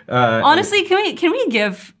 Honestly, can we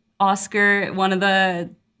give Oscar one of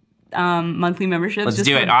the monthly memberships? Let's just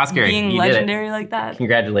do for it, Oscar. Being You did it. legendary like that.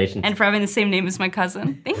 Congratulations. And for having the same name as my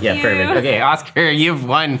cousin. Thank Yeah, you. perfect. Okay, Oscar, you've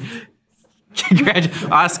won...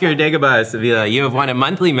 Oscar Dagobah Sevilla, you have won a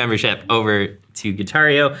monthly membership over to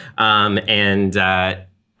Guitareo.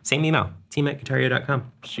 Same email,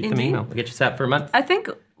 team@guitareo.com. Shoot them an Indeed. email. We'll get you set up for a month. I think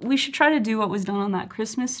we should try to do what was done on that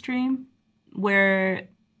Christmas stream, where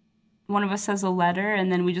one of us says a letter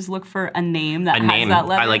and then we just look for a name that A has name. that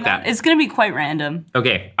letter. I like in that. it. It's gonna be quite random.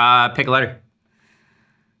 Okay, pick a letter.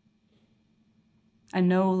 I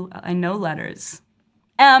know letters.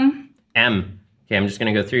 M. M. Okay, I'm just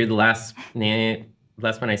gonna go through the last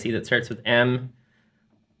one I see that starts with M.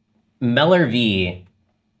 Mellerv.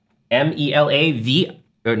 M-E-L-A-V.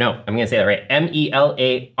 Oh no, I'm gonna say that right. M-E-L-A-R-V-I-E.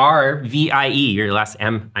 Your last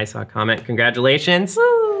M I saw comment. Congratulations.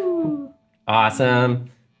 Woo. Awesome.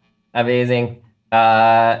 Amazing.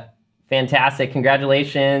 Fantastic.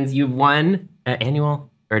 Congratulations. You've won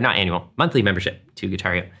monthly membership to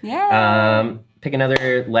Guitareo. Yeah. Pick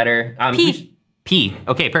another letter. P. P.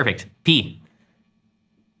 Okay, perfect. P.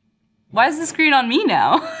 Why is the screen on me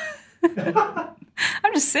now?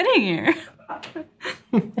 I'm just sitting here.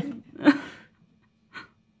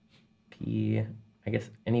 P. I guess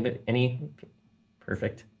any.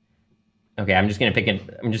 Perfect. Okay, I'm just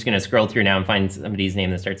gonna scroll through now and find somebody's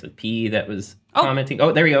name that starts with P that was commenting.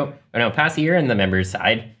 Oh, there we go. Oh no, pass here in the members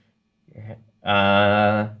side.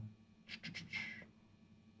 Not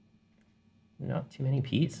too many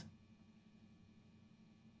P's.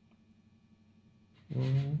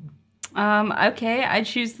 Okay, I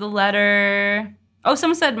choose the letter. Oh,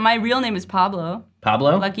 someone said my real name is Pablo.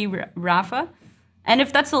 Pablo? Lucky Rafa. And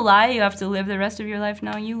if that's a lie, you have to live the rest of your life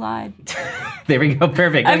knowing you lied. There we go.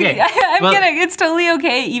 Perfect. Okay. I'm kidding. It's totally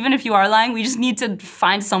okay, even if you are lying. We just need to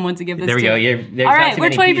find someone to give this There we to. go. All right,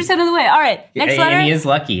 we're 20% of the way. All right, next letter. And he is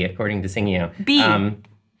lucky, according to Singio. B.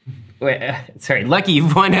 Wait, sorry, lucky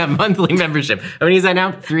you've won a monthly membership. How many is that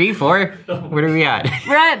now? 3, 4? What are we at?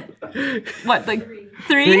 We're at, what, like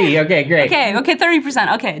 3? 3, okay, great. Okay,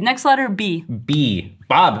 30%. Okay, next letter, B. B.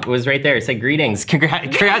 Bob was right there. It said greetings.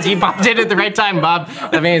 Congrats, you popped in at the right time, Bob.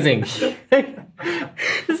 Amazing.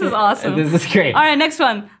 This is awesome. This is great. All right, next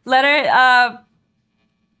one. Letter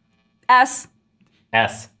S.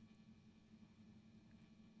 S.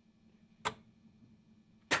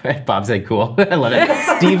 Bob said cool. I love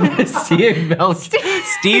it.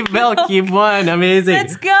 Steve Milk, you've won. Amazing.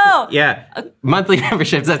 Let's go. Yeah. Monthly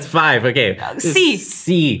memberships, that's 5. Okay.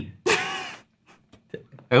 C.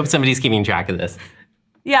 I hope somebody's keeping track of this.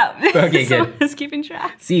 Yeah. Okay, good. Someone's keeping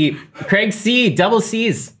track. C. Craig C. Double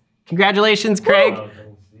C's. Congratulations, Craig.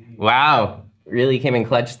 Wow. Really came in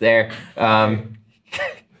clutch there.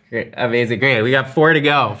 Great. Amazing. Great. We got 4 to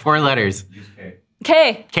go. 4 letters.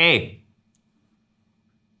 K. K.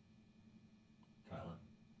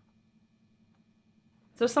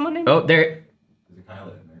 So someone named Oh, there. There's a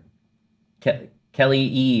Kyla in there. Kelly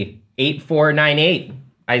E. 8498.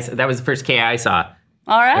 That was the first K I saw.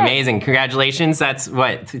 All right. Amazing. Congratulations. That's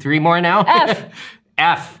what, 3 more now? F.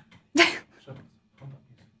 F.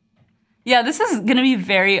 Yeah, this is going to be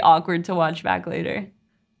very awkward to watch back later.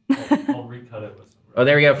 I'll recut it with some. Oh,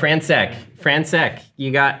 there we go. Francek. Francek.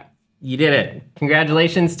 You did it.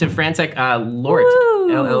 Congratulations to Francek Lort.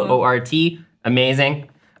 Woo. L-L-O-R-T. Amazing.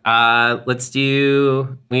 We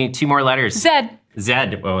need 2 more letters. Z. Z.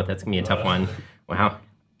 Oh, that's gonna be a tough one. Wow.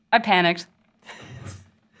 I panicked.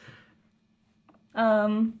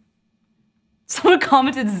 Someone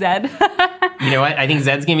commented Z. You know what? I think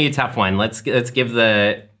Z's gonna be a tough one. Let's give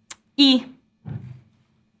the E.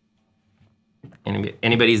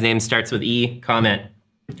 anybody's name starts with E. Comment.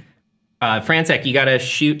 Francek, you gotta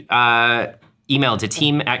shoot email to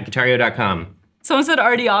team@guitareo.com. Someone said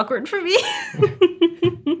already awkward for me.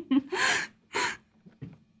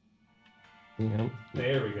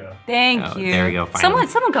 There we go. Thank you. There we go. Finally.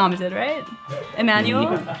 Someone commented, right?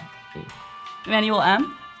 Emmanuel? Emmanuel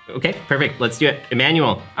M? Okay, perfect. Let's do it.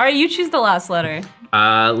 Emmanuel. All right, you choose the last letter.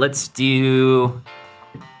 Let's do.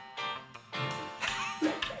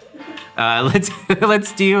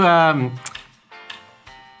 Let's do. What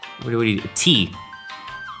do we do? T.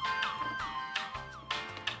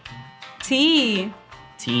 T.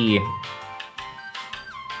 T.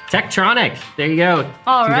 Tektronic. There you go.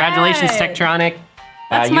 All Congratulations, right. Tektronic.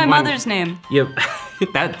 That's you my won- mother's name. Yep.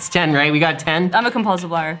 That's 10, right? We got 10? I'm a compulsive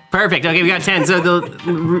liar. Perfect. Okay, we got 10. So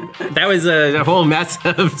that was a whole mess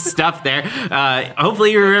of stuff there.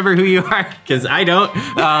 Hopefully you remember who you are, because I don't.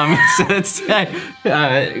 So that's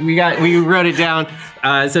we wrote it down.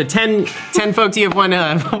 So 10 folks, you have won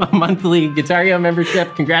a monthly Guitareo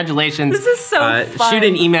membership. Congratulations. This is so fun. Shoot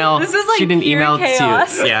an email. This is like shoot an pure email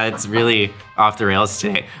chaos. to. Yeah, it's really off the rails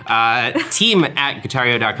today.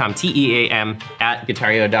 Team@guitareo.com.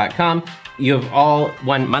 TEAM@guitareo.com. You have all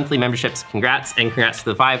won monthly memberships. Congrats, and congrats to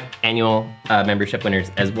the 5 annual membership winners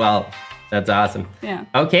as well. That's awesome. Yeah.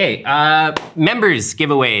 Okay, members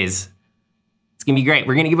giveaways. It's gonna be great.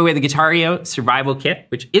 We're gonna give away the Guitareo Survival Kit,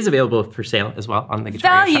 which is available for sale as well on the Guitareo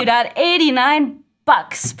Valued shop. at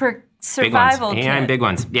 $89 per survival Big ones. 89 kit. big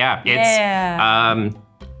ones. Yeah,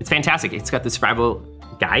 it's fantastic. It's got the survival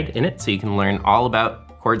guide in it, so you can learn all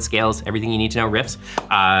about chord scales, everything you need to know, riffs.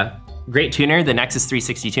 Great tuner, the Nexus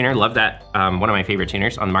 360 tuner. Love that. One of my favorite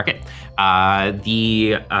tuners on the market.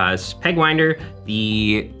 The peg winder,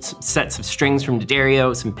 the sets of strings from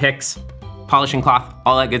Guitareo, some picks, polishing cloth,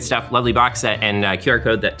 all that good stuff. Lovely box set and QR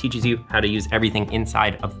code that teaches you how to use everything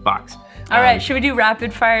inside of the box. All right, should we do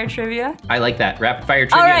rapid fire trivia? I like that. Rapid fire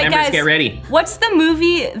trivia. All right, Members, guys, get ready. What's the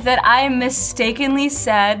movie that I mistakenly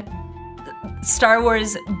said Star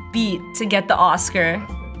Wars beat to get the Oscar?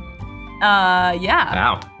 Yeah.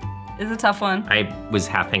 Wow. It's a tough one. I was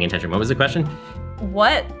half paying attention. What was the question?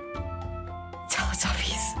 What?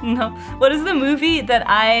 Teletubbies. No. What is the movie that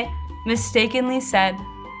I mistakenly said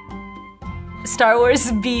Star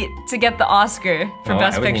Wars beat to get the Oscar for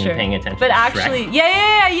Best I wasn't Picture? even paying attention. But Shrek. actually,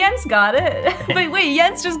 yeah, Jens got it. But wait,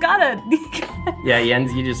 Jens just got it. Yeah,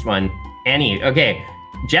 Jens, you just won. Annie, okay.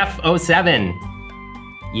 Jeff07,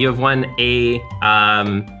 you have won a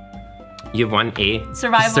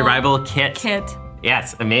survival kit.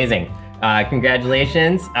 Yes, amazing.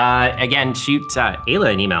 Congratulations. Again, shoot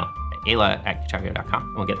Ayla an email. Ayla@guitareo.com.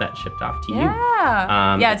 And we'll get that shipped off to you.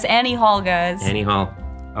 Yeah. Yeah, it's Annie Hall, guys. Annie Hall.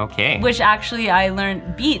 Okay. Which actually I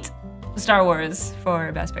learned beat Star Wars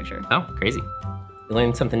for Best Picture. Oh, crazy. You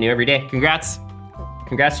learn something new every day. Congrats.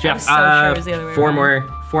 Congrats, Jeff. I was so sure it was the other way Four around.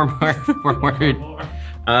 more.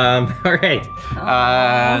 All right.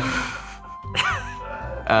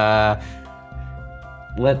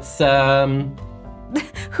 Let's,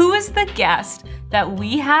 Who is the guest that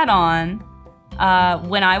we had on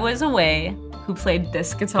when I was away who played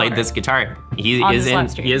this guitar? Played this guitar. He On is this in.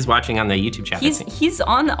 live stream. He is watching on the YouTube chat. He's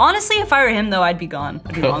on. Honestly, if I were him though, I'd be gone.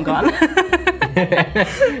 I'd be long gone.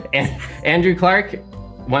 Andrew Clark,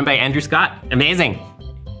 won by Andrew Scott. Amazing.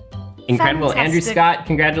 Incredible. Fantastic. Andrew Scott,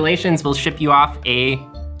 congratulations. We'll ship you off a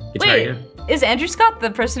Guitareo. Wait, is Andrew Scott the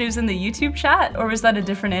person who's in the YouTube chat, or was that a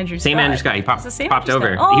different Andrew Scott? Same Andrew Scott. He It's popped the same over.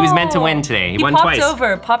 Andrew Scott. He was meant to Oh. win today. He won popped twice.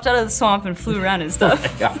 over, popped out of the swamp, and flew around and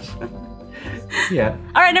stuff. Gosh. Yeah.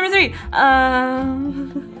 All right, number 3.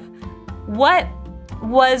 What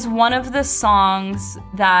was one of the songs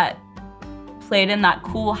that played in that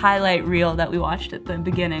cool highlight reel that we watched at the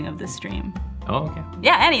beginning of the stream? Oh, okay.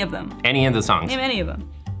 Yeah, any of them. Any of the songs. Name any of them.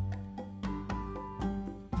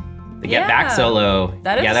 The Get Back Yeah. solo.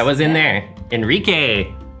 That was in is- there. Enrique,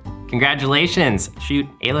 congratulations. Shoot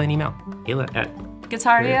Ayla an email. Ayla at.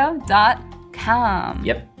 Guitareo.com.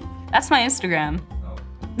 Yep. That's my Instagram.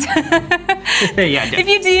 Yeah. If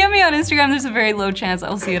you DM me on Instagram, there's a very low chance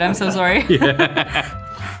I'll see it. I'm so sorry. Congrats.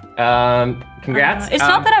 It's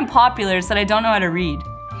not that I'm popular, it's that I don't know how to read.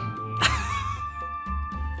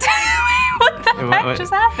 What the heck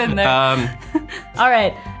just happened there? All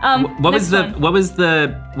right. What's next one.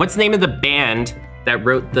 the name of the band that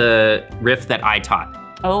wrote the riff that I taught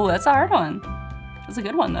Oh, that's a hard one. That's a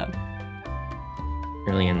good one though.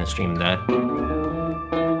 early in the stream? The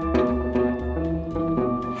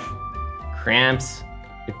Cramps.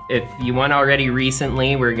 If you won already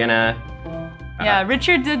recently, we're gonna. Yeah,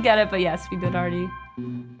 Richard did get it, but yes, we did already.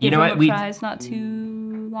 You know give what? him We a prize not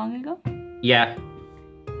too long ago. yeah.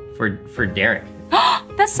 For Derek.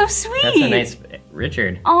 That's so sweet. That's a nice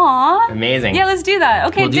Richard. Aw. Amazing. Yeah, let's do that.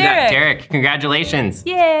 Okay, We'll do Derek. that. Derek, congratulations.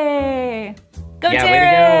 Yay. Go Yeah, Derek.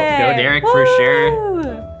 way to go. Go Derek for sure.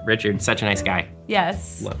 Woo. Richard, such a nice guy.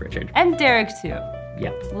 Yes. Love Richard. And Derek too.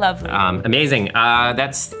 Yeah. Lovely. Amazing.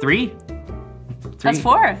 That's 3. That's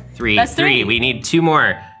 4. 3. That's 3. We need 2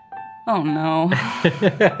 more. Oh no.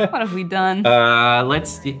 What have we done?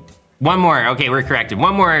 Let's do 1 more. Okay, we're corrected.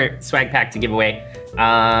 1 more swag pack to give away.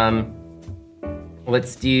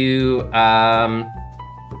 Let's do.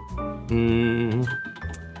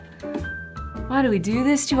 Why do we do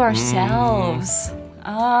this to ourselves?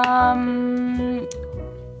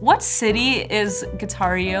 What city is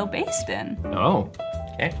Guitareo based in? Oh,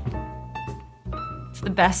 okay. It's the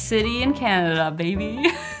best city in Canada, baby.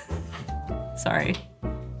 Sorry.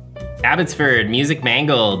 Abbotsford, Music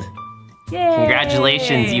Mangled. Yay!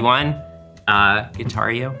 Congratulations, you won.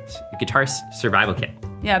 Guitareo, Guitar Survival Kit.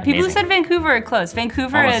 Yeah, people who Amazing. said Vancouver are close.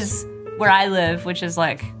 Vancouver Almost. is where I live, which is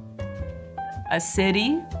like a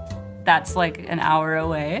city that's like an hour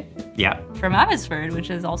away Yeah, from Abbotsford, which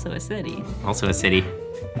is also a city. also a city.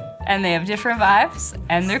 And they have different vibes,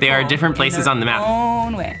 and they're They are cool different in places their on the map.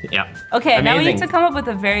 own way. Yeah. Okay, now we Amazing. need to come up with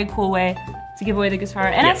a very cool way to give away the guitar,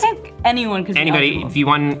 and Yes. I think anyone could be Anybody, eligible. if you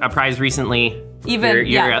won a prize recently, Even-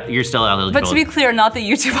 you're still eligible. But to be clear, not the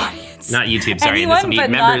YouTube audience. Not YouTube, sorry. Anyone, This will be but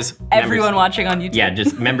members. not everyone members. watching on YouTube. Yeah,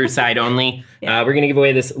 just member side only. Yeah. We're gonna give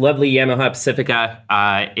away this lovely Yamaha Pacifica.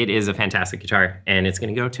 It is a fantastic guitar, and it's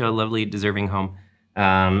gonna go to a lovely, deserving home.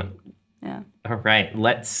 Yeah. All right,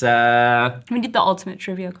 let's. We need the ultimate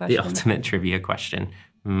trivia The question. ultimate trivia question.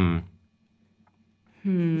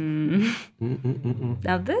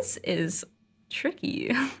 Now this is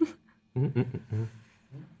tricky.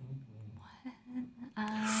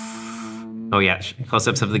 Oh yeah,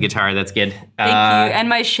 close-ups of the guitar. That's good. Thank you. And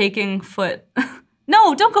my shaking foot.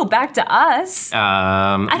 No, don't go back to us.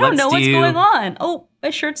 I don't know what's going on. Oh, my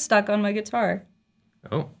shirt's stuck on my guitar.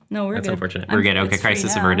 Oh, No, we're that's good. unfortunate. We're good. Okay, it's free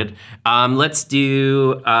crisis now. averted. Let's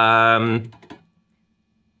do.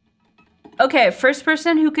 Okay, first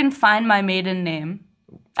person who can find my maiden name.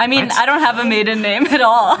 I mean, What? I don't have a maiden name at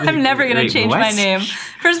all. I'm never gonna wait, change my what? name.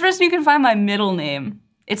 First person who can find my middle name.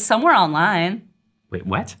 It's somewhere online. Wait,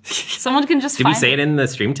 what? Someone can just Did find we say it in the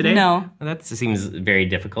stream today? No. That seems very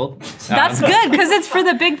difficult. That's good, because it's for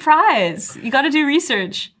the big prize. You gotta do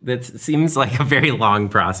research. That seems like a very long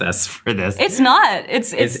process for this. It's not.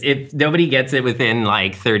 It's If nobody gets it within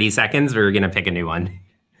like 30 seconds, we're gonna pick a new one.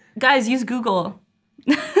 guys, use Google.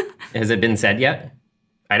 Has it been said yet?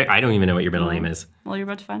 I don't even know what your middle name is. Well, you're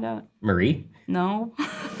about to find out. Marie? No.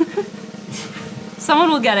 Someone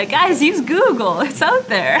will get it. Guys, use Google. It's out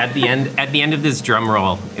there. At the end of this drum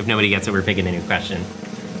roll, if nobody gets it, we're picking a new question.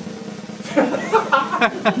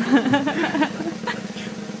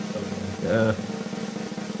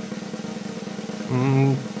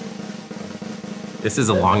 This is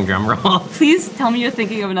a long drum roll. Please tell me you're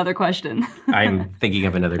thinking of another question. I'm thinking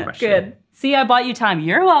of another question. Good. See, I bought you time.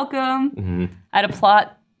 You're welcome. I had a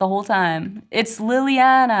plot the whole time. It's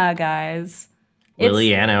Liliana, guys.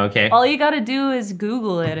 Liliana, okay. All you gotta do is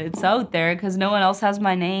Google it. It's out there because no one else has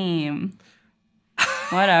my name.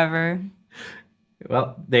 Whatever.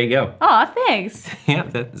 Well, there you go. Aw, thanks. Yeah,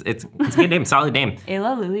 it's a good name, solid name.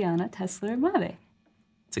 Ayla, Liliana, Tesler-Mabe.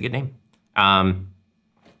 It's a good name.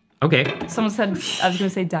 Okay. Someone said I was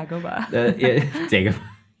gonna say Dagobah. Dagobah.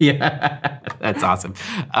 Yeah, that's awesome.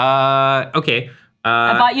 Okay.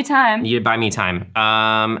 I bought you time. You buy me time.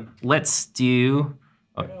 Let's do.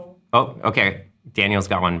 Oh, okay. Daniel's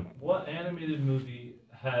got one. What animated movie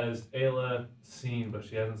has Ayla seen, but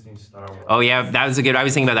she hasn't seen Star Wars? Oh yeah, that was a good. I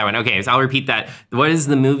was thinking about that one. Okay, so I'll repeat that. What is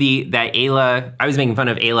the movie that Ayla? I was making fun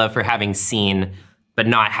of Ayla for having seen, but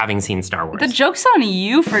not having seen Star Wars. The joke's on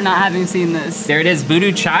you for not having seen this. There it is,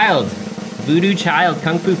 Voodoo Child. Voodoo Child,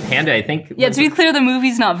 Kung Fu Panda, I think. Yeah, to be clear, the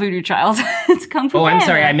movie's not Voodoo Child. It's Kung Fu Panda. Oh, I'm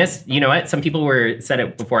sorry, I missed. You know what? Some people said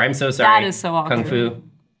it before. I'm so sorry. That is so awkward. Kung Fu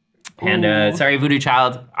Panda. Ooh. Sorry, Voodoo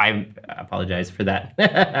Child. I apologize for that.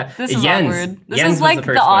 This is Jens. awkward. This Jens is was like the the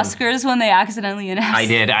first one. Oscars when they accidentally announced. I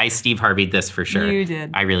did. I Steve Harvey'd this for sure. You did.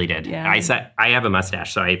 I really did. Yeah. I have a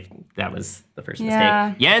mustache, so that was the first Yeah.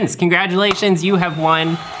 mistake. Jens, congratulations. You have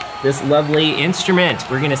won this lovely instrument.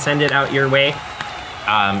 We're going to send it out your way.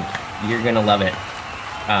 You're going to love it.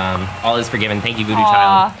 All is forgiven. Thank you, Voodoo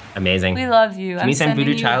Child. Amazing. We love you. Can we send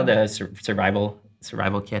Voodoo Child a survival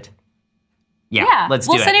kit? Yeah, let's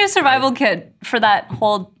do it. We'll send you a survival kit for that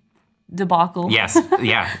whole debacle. Yes,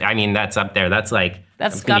 yeah. I mean, that's up there. That's like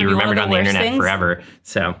That's gonna gotta be be one of remembered the on the worst internet things forever.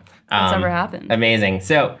 So that's ever happened. Amazing.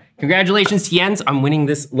 So congratulations to Jens on winning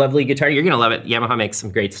this lovely guitar. You're gonna love it. Yamaha makes some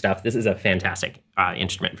great stuff. This is a fantastic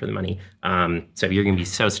instrument for the money. So you're gonna be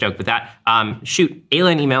so stoked with that. Shoot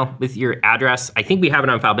Ayla an email with your address. I think we have it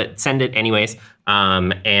on file, but send it anyways.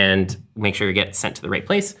 And make sure you get sent to the right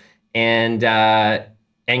place. And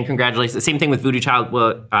congratulations. The same thing with Voodoo Child.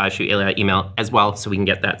 We'll shoot Ayla an email as well so we can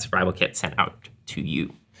get that survival kit sent out to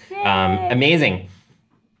you. Amazing.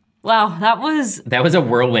 Wow, that was a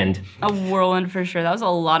whirlwind. a whirlwind for sure. That was a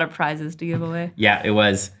lot of prizes to give away. Yeah, it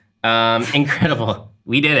was incredible.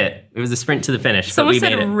 We did it. It was a sprint to the finish. Someone but we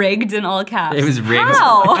said made it. rigged in all caps. It was rigged.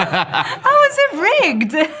 How? How is it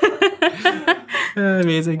rigged?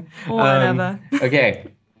 Amazing. Whatever.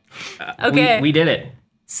 Okay. Okay. We did it.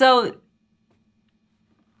 So,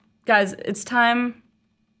 guys, it's time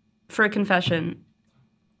for a confession.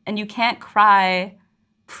 And you can't cry,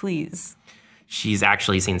 please. She's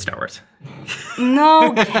actually seen Star Wars.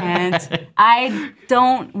 No, Kent. I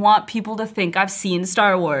don't want people to think I've seen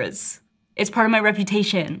Star Wars. It's part of my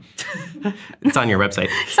reputation. It's on your website.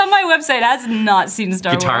 It's on my website. Has not seen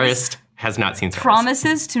Star Wars. Guitarist has not seen Star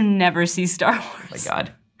Promises to never see Star Wars. Wars. Oh my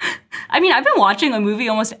God. I mean, I've been watching a movie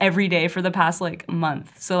almost every day for the past like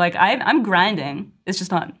month. So like I'm grinding. It's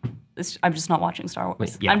just not. I'm just not watching Star Wars.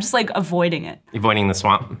 Wait, yeah. I'm just like avoiding it. Avoiding the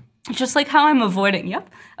swamp. Just like how I'm avoiding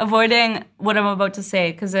what I'm about to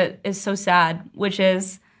say because it is so sad, which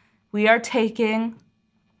is we are taking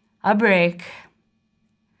a break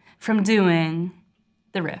from doing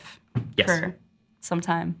the riff for some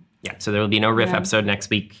time. Yeah, so there will be no riff episode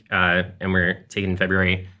next week, and we're taking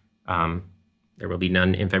February. There will be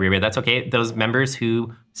none in February. That's okay. Those members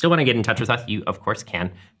who still want to get in touch with us, you of course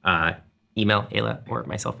can email Ayla or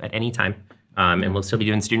myself at any time, and we'll still be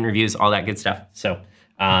doing student reviews, all that good stuff. So.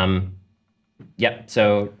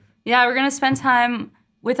 So yeah, we're gonna spend time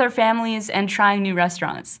with our families and trying new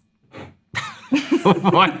restaurants.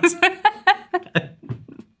 What?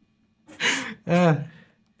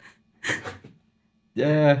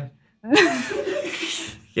 Yay,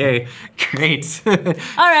 great.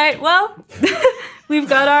 All right, well, we've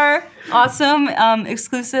got our awesome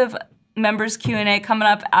exclusive members Q&A coming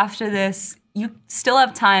up after this. You still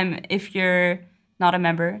have time if you're not a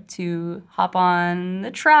member to hop on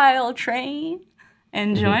the trial train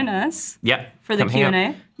and join us for the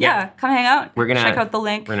Q&A. Yeah, come hang out. We're gonna check out the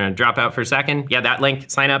link. We're gonna drop out for a second. Yeah, that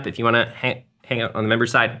link, sign up if you wanna hang out on the member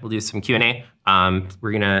side. We'll do some Q&A.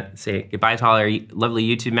 We're gonna say goodbye to all our lovely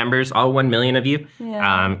YouTube members, all 1 million of you.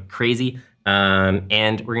 Yeah. Crazy.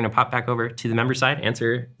 And we're gonna pop back over to the member side,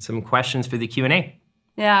 answer some questions for the Q&A.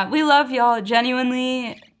 Yeah, we love y'all.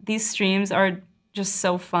 Genuinely, these streams are just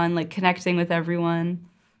so fun, like connecting with everyone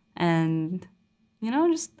and, you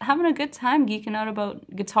know, just having a good time geeking out about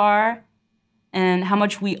guitar and how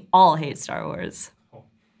much we all hate Star Wars.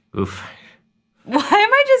 Oof. Why am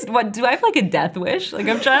I do I have like a death wish? Like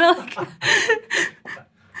I'm trying to like...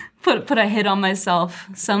 put a hit on myself.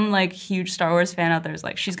 Some like huge Star Wars fan out there is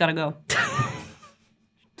like, she's gotta go.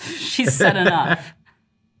 She's said enough.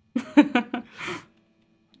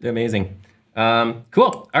 Amazing.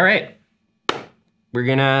 Cool. All right. We're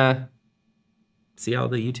gonna see all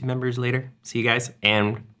the YouTube members later. See you guys.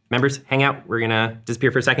 And members, hang out. We're gonna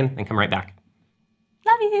disappear for a second and come right back.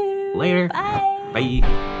 Love you. Later. Bye.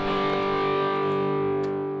 Bye.